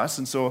calling us,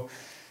 and so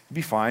it'd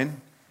be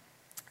fine.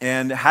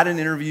 And had an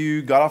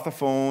interview, got off the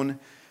phone.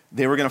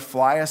 They were going to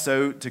fly us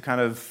out to kind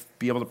of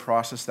be able to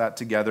process that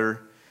together.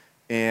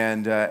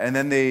 And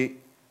then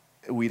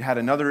we'd had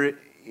another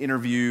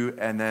interview,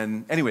 and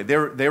then anyway,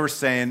 they were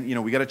saying,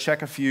 we got to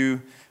check a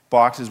few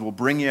boxes. We'll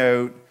bring you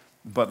out,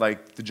 but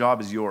like the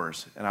job is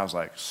yours. And I was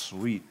like,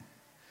 sweet.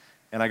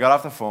 And I got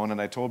off the phone and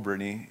I told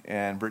Brittany,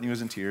 and Brittany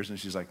was in tears, and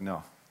she's like,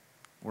 no,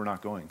 we're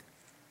not going.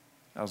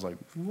 I was like,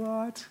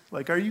 what?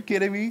 Like, are you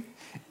kidding me?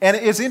 And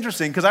it's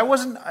interesting because I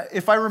wasn't,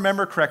 if I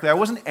remember correctly, I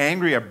wasn't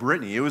angry at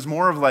Brittany. It was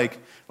more of like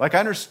I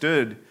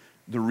understood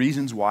the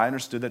reasons why. I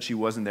understood that she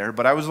wasn't there,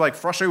 but I was like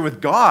frustrated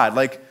with God.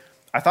 Like,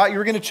 I thought you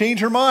were going to change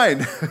her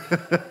mind.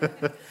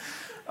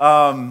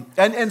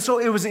 And so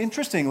it was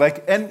interesting.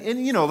 Like,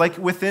 and like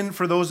within,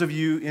 for those of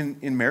you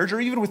in marriage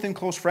or even within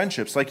close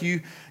friendships, like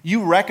you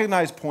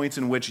recognize points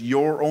in which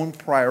your own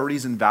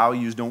priorities and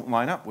values don't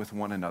line up with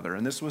one another.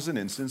 And this was an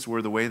instance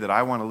where the way that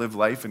I want to live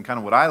life and kind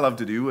of what I love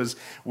to do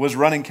was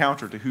running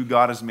counter to who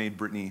God has made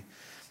Brittany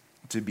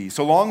to be.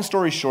 So long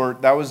story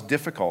short, that was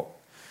difficult.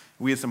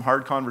 We had some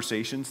hard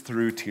conversations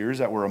through tears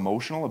that were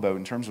emotional about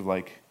in terms of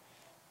like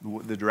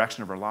the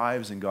direction of our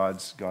lives and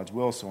God's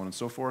will, so on and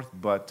so forth.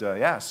 But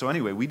so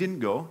anyway, we didn't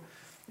go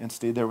and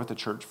stayed there with the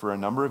church for a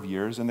number of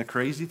years. And the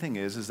crazy thing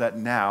is that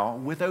now,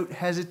 without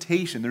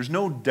hesitation, there's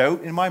no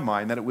doubt in my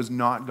mind that it was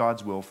not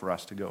God's will for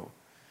us to go.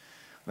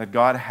 That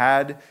God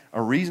had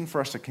a reason for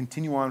us to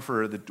continue on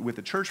with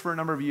the church for a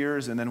number of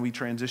years, and then we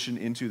transitioned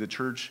into the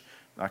church,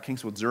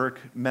 Kingswood Zurich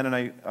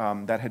Mennonite,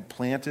 that had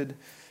planted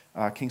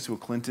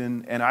Kingswood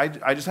Clinton. And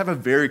I just have a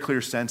very clear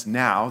sense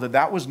now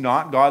that was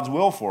not God's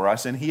will for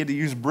us, and he had to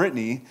use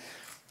Brittany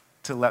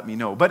to let me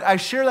know. But I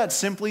share that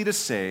simply to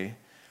say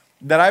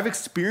that I've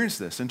experienced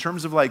this in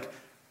terms of like,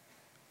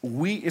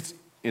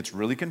 it's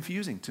really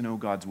confusing to know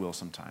God's will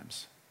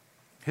sometimes.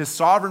 His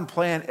sovereign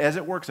plan, as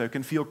it works out,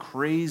 can feel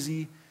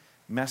crazy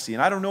messy.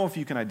 And I don't know if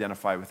you can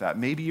identify with that.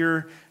 Maybe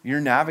you're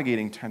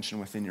navigating tension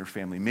within your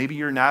family. Maybe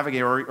you're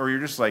navigating, or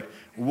you're just like,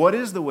 what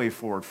is the way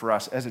forward for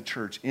us as a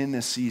church in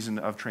this season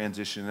of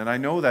transition? And I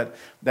know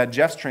that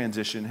Jeff's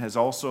transition has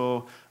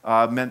also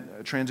meant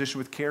a transition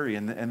with Carrie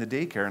and the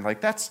daycare. And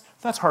like, that's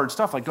hard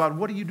stuff. Like, God,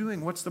 what are you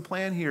doing? What's the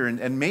plan here?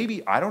 And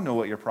maybe, I don't know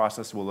what your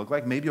process will look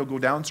like. Maybe you'll go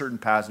down certain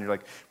paths and you're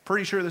like,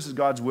 pretty sure this is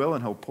God's will,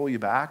 and he'll pull you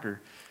back. Or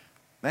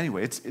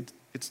anyway,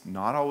 it's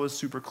not always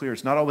super clear.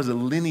 It's not always a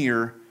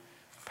linear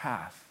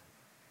path.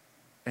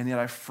 And yet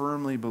I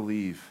firmly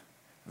believe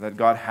that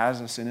God has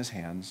us in his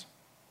hands.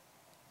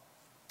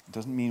 It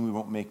doesn't mean we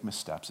won't make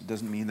missteps. It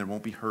doesn't mean there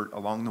won't be hurt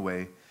along the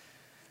way.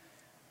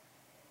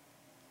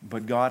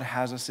 But God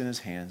has us in his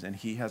hands, and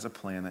he has a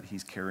plan that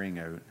he's carrying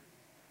out,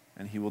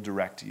 and he will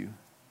direct you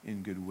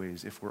in good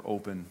ways if we're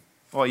open.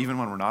 Well, even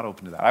when we're not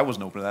open to that. I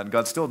wasn't open to that, and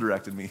God still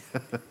directed me.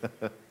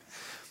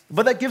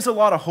 But that gives a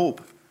lot of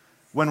hope.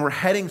 When we're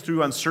heading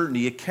through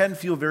uncertainty, it can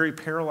feel very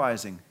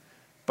paralyzing.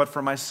 But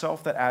for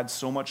myself, that adds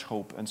so much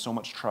hope and so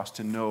much trust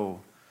to know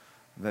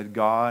that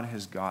God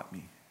has got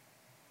me.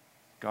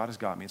 God has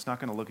got me. It's not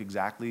going to look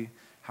exactly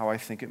how I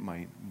think it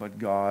might, but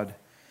God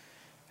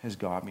has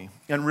got me.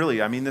 And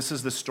really, I mean, this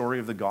is the story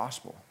of the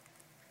gospel.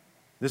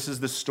 This is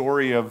the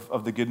story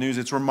of the good news.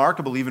 It's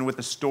remarkable, even with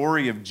the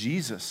story of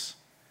Jesus,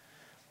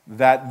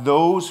 that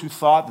those who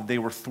thought that they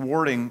were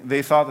thwarting,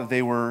 they thought that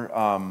they were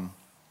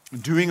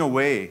doing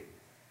away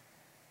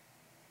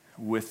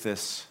with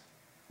this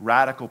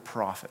radical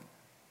prophet.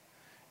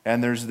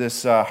 And there's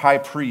this high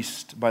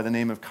priest by the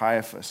name of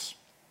Caiaphas.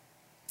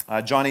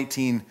 John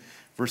 18,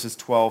 verses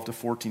 12 to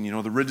 14. You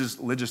know, the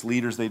religious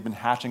leaders, they'd been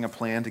hatching a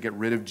plan to get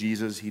rid of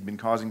Jesus. He'd been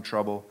causing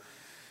trouble.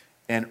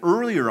 And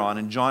earlier on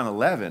in John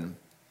 11,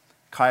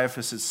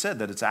 Caiaphas has said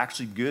that it's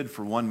actually good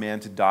for one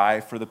man to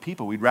die for the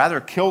people. We'd rather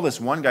kill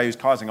this one guy who's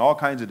causing all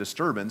kinds of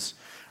disturbance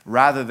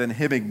rather than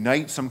him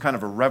ignite some kind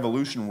of a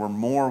revolution where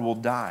more will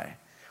die.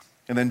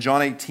 And then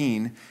John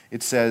 18,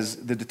 it says,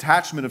 the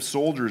detachment of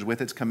soldiers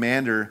with its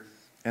commander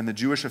and the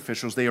Jewish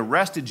officials, they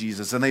arrested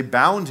Jesus and they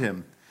bound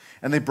him.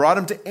 And they brought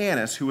him to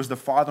Annas, who was the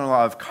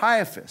father-in-law of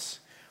Caiaphas,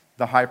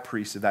 the high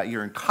priest of that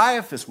year. And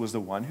Caiaphas was the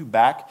one who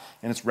and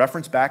it's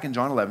referenced back in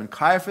John 11,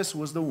 Caiaphas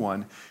was the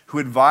one who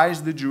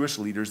advised the Jewish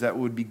leaders that it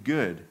would be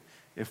good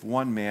if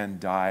one man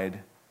died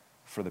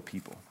for the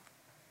people.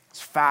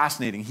 It's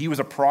fascinating. He was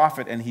a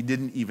prophet and he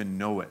didn't even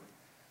know it.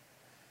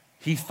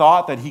 He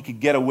thought that he could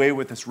get away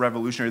with this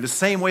revolutionary. The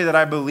same way that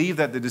I believe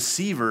that the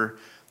deceiver,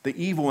 the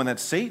evil one, that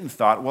Satan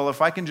thought, well,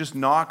 if I can just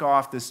knock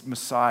off this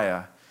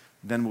Messiah,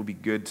 then we'll be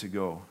good to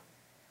go.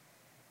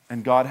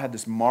 And God had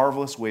this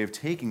marvelous way of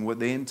taking what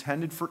they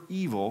intended for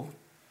evil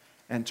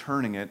and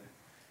turning it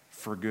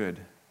for good.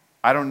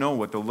 I don't know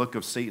what the look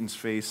of Satan's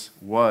face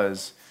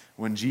was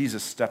when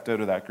Jesus stepped out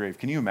of that grave.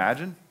 Can you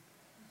imagine?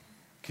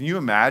 Can you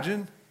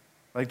imagine?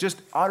 Like,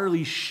 just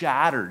utterly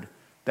shattered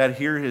that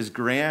here his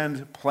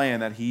grand plan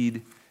that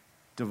he'd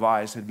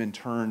devised had been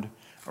turned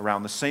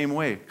around the same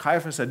way.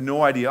 Caiaphas had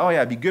no idea, oh yeah,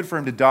 it'd be good for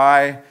him to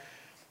die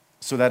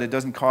so that it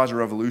doesn't cause a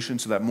revolution,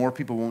 so that more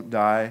people won't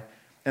die.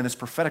 And this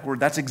prophetic word,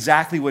 that's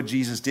exactly what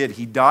Jesus did.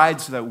 He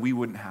died so that we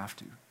wouldn't have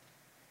to.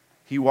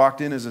 He walked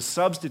in as a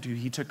substitute.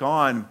 He took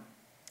on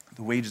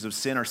the wages of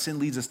sin. Our sin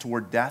leads us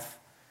toward death.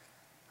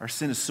 Our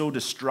sin is so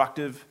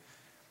destructive.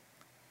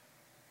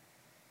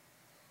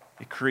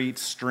 It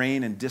creates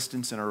strain and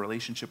distance in our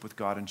relationship with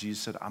God. And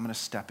Jesus said, I'm going to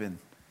step in.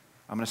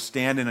 I'm going to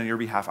stand in on your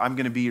behalf. I'm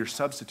going to be your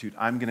substitute.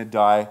 I'm going to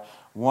die,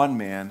 one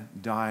man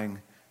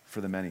dying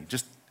for the many.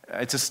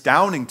 It's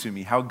astounding to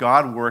me how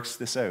God works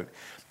this out.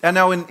 And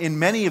now in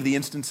many of the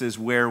instances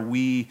where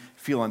we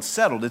feel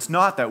unsettled, it's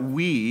not that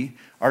we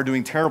are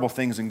doing terrible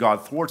things and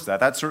God thwarts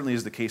that. That certainly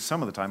is the case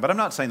some of the time, but I'm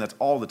not saying that's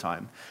all the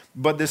time.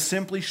 But this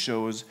simply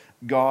shows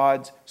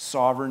God's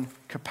sovereign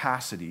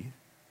capacity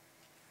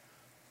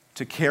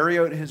to carry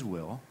out his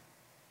will,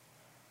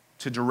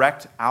 to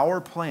direct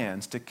our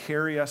plans, to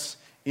carry us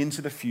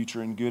into the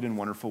future in good and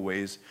wonderful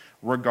ways,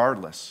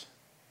 regardless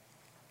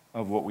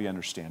of what we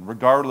understand,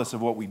 regardless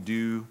of what we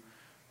do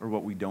or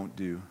what we don't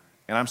do.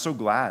 And I'm so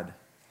glad.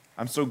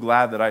 I'm so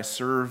glad that I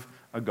serve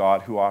a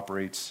God who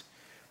operates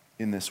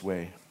in this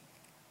way.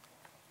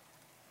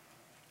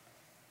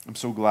 I'm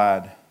so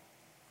glad.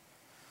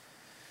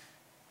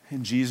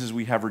 In Jesus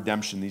we have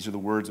redemption. These are the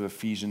words of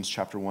Ephesians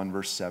chapter 1,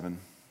 verse 7.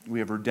 We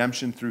have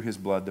redemption through his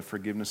blood, the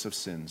forgiveness of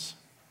sins,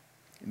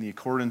 in the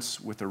accordance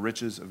with the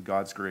riches of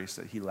God's grace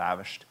that he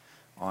lavished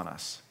on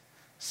us.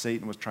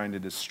 Satan was trying to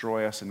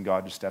destroy us, and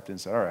God just stepped in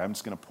and said, all right, I'm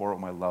just going to pour out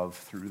my love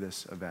through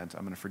this event.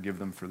 I'm going to forgive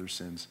them for their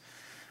sins.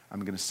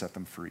 I'm going to set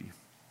them free.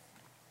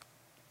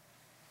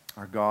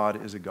 Our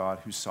God is a God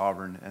who's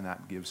sovereign, and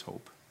that gives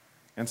hope.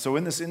 And so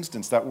in this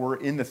instance that we're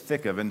in the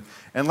thick of, and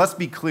let's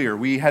be clear,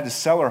 we had to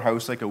sell our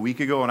house like a week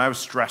ago, and I was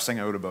stressing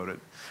out about it.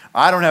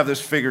 I don't have this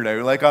figured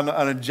out. Like on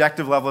an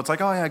objective level, it's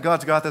like, oh yeah,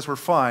 God's got this, we're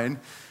fine.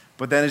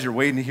 But then as you're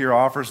waiting to hear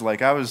offers, like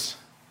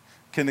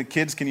can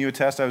you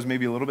attest I was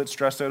maybe a little bit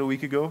stressed out a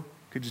week ago?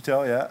 Could you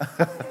tell? Yeah.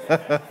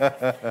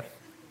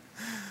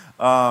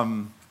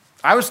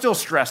 I was still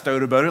stressed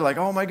out about it, like,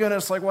 oh my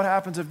goodness, like what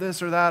happens if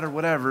this or that or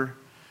whatever.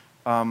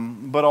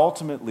 But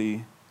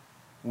ultimately,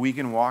 we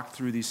can walk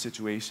through these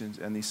situations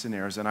and these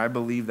scenarios. And I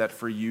believe that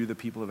for you, the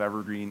people of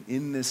Evergreen,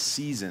 in this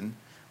season,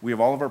 we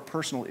have all of our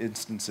personal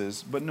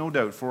instances, but no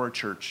doubt for our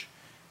church,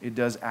 it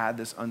does add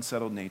this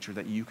unsettled nature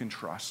that you can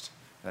trust,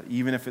 that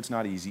even if it's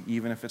not easy,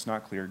 even if it's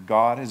not clear,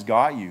 God has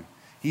got you.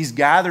 He's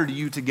gathered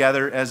you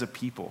together as a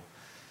people.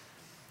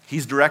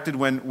 He's directed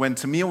when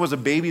Tamil was a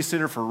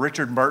babysitter for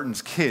Richard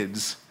Martin's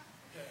kids,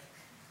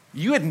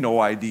 you had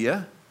no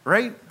idea,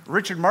 right?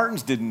 Richard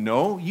Martins didn't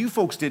know. You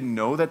folks didn't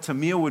know that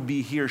Tamil would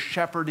be here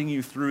shepherding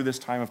you through this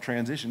time of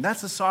transition.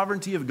 That's the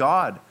sovereignty of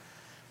God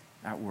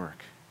at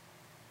work.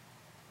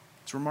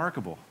 It's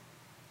remarkable.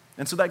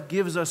 And so that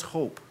gives us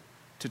hope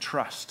to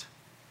trust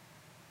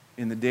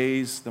in the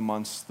days, the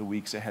months, the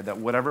weeks ahead, that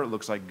whatever it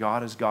looks like,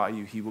 God has got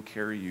you, he will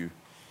carry you,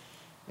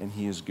 and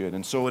he is good.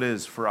 And so it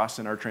is for us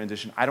in our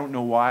transition. I don't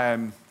know why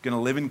I'm going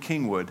to live in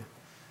Kingwood,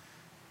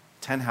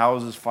 10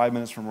 houses, 5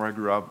 minutes from where I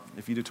grew up.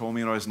 If you'd have told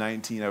me when I was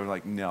 19, I was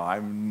like, no,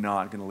 I'm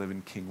not going to live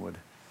in Kingwood.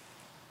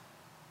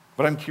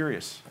 But I'm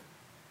curious.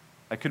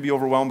 I could be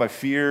overwhelmed by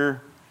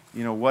fear.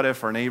 What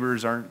if our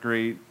neighbors aren't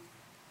great?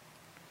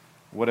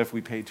 What if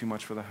we pay too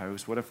much for the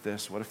house? What if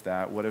this? What if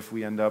that? What if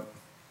we end up...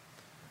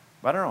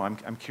 I don't know.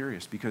 I'm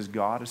curious because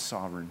God is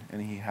sovereign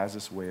and he has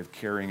this way of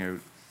carrying out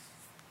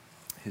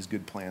his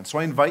good plan. So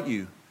I invite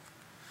you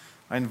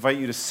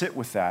to sit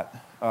with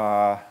that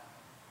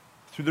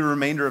through the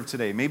remainder of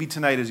today. Maybe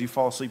tonight as you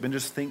fall asleep, and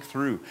just think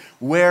through,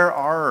 where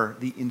are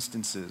the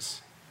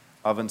instances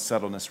of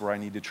unsettledness where I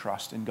need to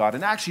trust in God?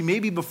 And actually,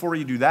 maybe before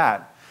you do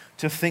that,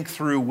 to think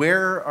through,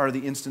 where are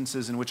the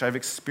instances in which I've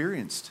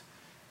experienced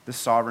the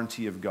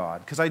sovereignty of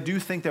God? Because I do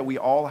think that we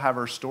all have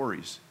our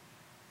stories.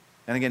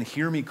 And again,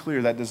 hear me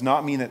clear, that does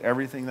not mean that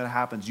everything that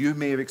happens, you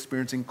may have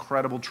experienced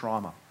incredible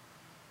trauma.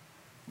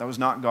 That was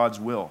not God's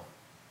will.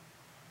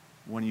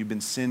 When you've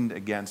been sinned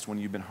against, when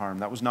you've been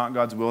harmed. That was not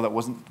God's will. That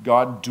wasn't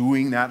God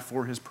doing that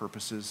for his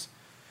purposes.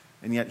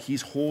 And yet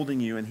he's holding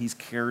you and he's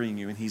carrying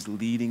you and he's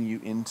leading you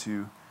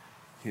into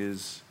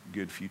his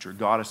good future.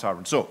 God is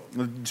sovereign. So,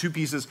 the two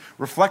pieces.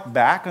 Reflect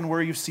back on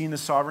where you've seen the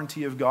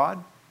sovereignty of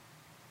God.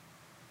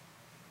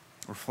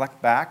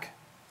 Reflect back.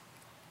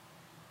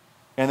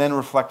 And then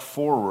reflect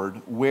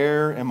forward.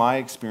 Where am I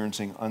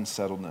experiencing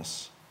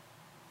unsettledness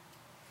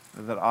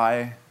that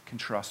I can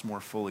trust more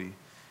fully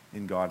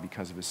in God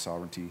because of his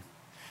sovereignty.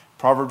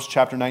 Proverbs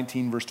chapter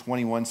 19, verse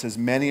 21 says,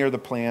 "Many are the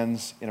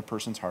plans in a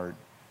person's heart,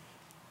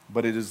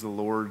 but it is the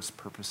Lord's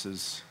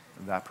purposes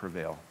that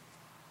prevail."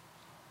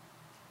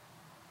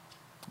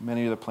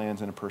 Many are the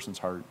plans in a person's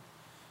heart,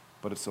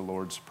 but it's the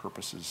Lord's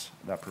purposes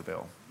that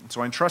prevail. And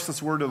so I entrust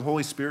this word to the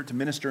Holy Spirit to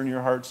minister in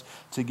your hearts,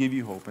 to give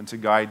you hope, and to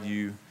guide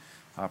you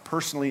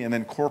personally and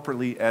then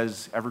corporately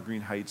as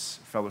Evergreen Heights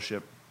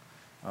Fellowship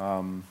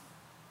in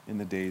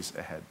the days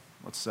ahead.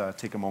 Let's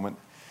take a moment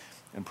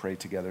and pray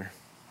together.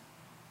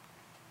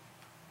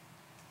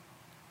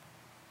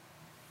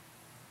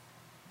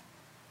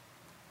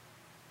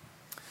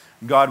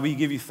 God, we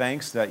give you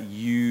thanks that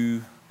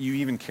you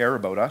even care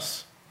about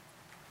us.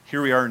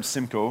 Here we are in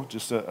Simcoe,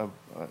 just a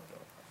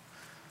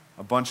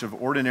bunch of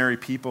ordinary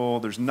people.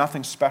 There's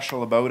nothing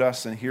special about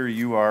us, and here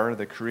you are,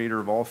 the creator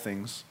of all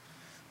things,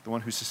 the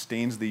one who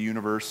sustains the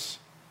universe.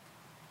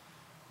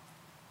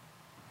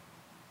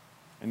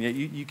 And yet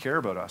you care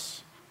about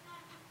us.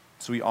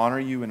 So we honor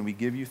you and we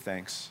give you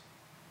thanks.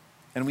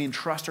 And we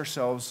entrust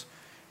ourselves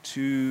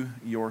to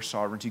your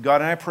sovereignty. God,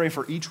 and I pray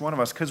for each one of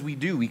us, because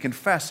we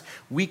confess,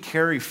 we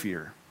carry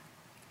fear.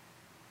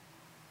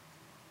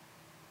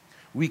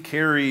 We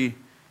carry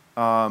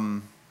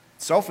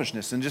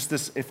selfishness and just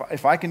this,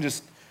 if I can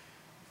just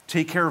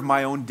take care of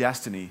my own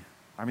destiny.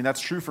 I mean,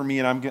 that's true for me,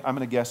 and I'm going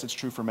to guess it's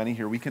true for many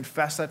here. We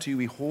confess that to you,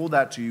 we hold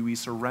that to you, we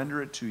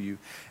surrender it to you.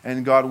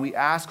 And God, we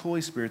ask,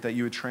 Holy Spirit, that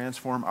you would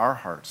transform our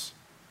hearts,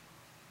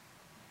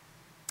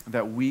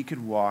 that we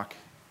could walk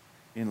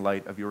in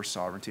light of your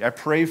sovereignty. I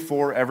pray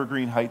for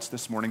Evergreen Heights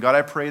this morning. God,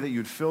 I pray that you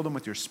would fill them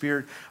with your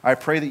Spirit. I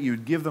pray that you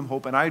would give them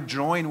hope, and I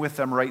join with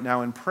them right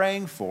now in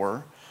praying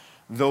for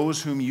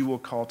those whom you will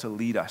call to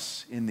lead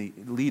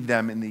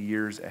them in the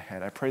years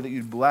ahead. I pray that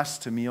you'd bless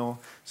Tamil,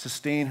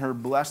 sustain her,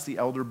 bless the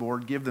elder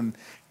board, give them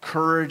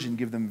courage and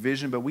give them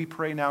vision. But we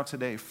pray now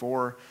today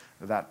for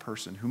that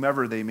person,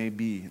 whomever they may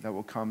be, that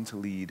will come to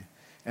lead.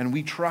 And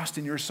we trust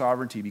in your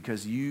sovereignty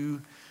because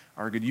you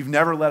are good. You've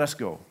never let us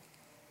go.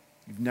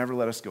 You've never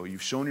let us go.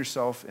 You've shown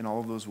yourself in all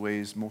of those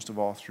ways, most of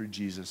all through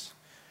Jesus,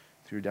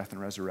 through your death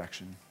and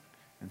resurrection.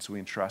 And so we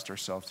entrust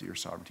ourselves to your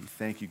sovereignty.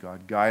 Thank you,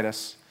 God. Guide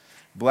us.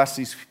 Bless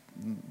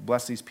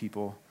these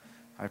people,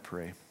 I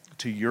pray.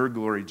 To your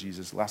glory,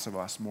 Jesus. Less of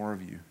us, more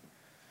of you.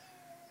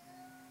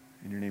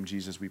 In your name,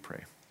 Jesus, we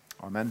pray.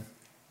 Amen.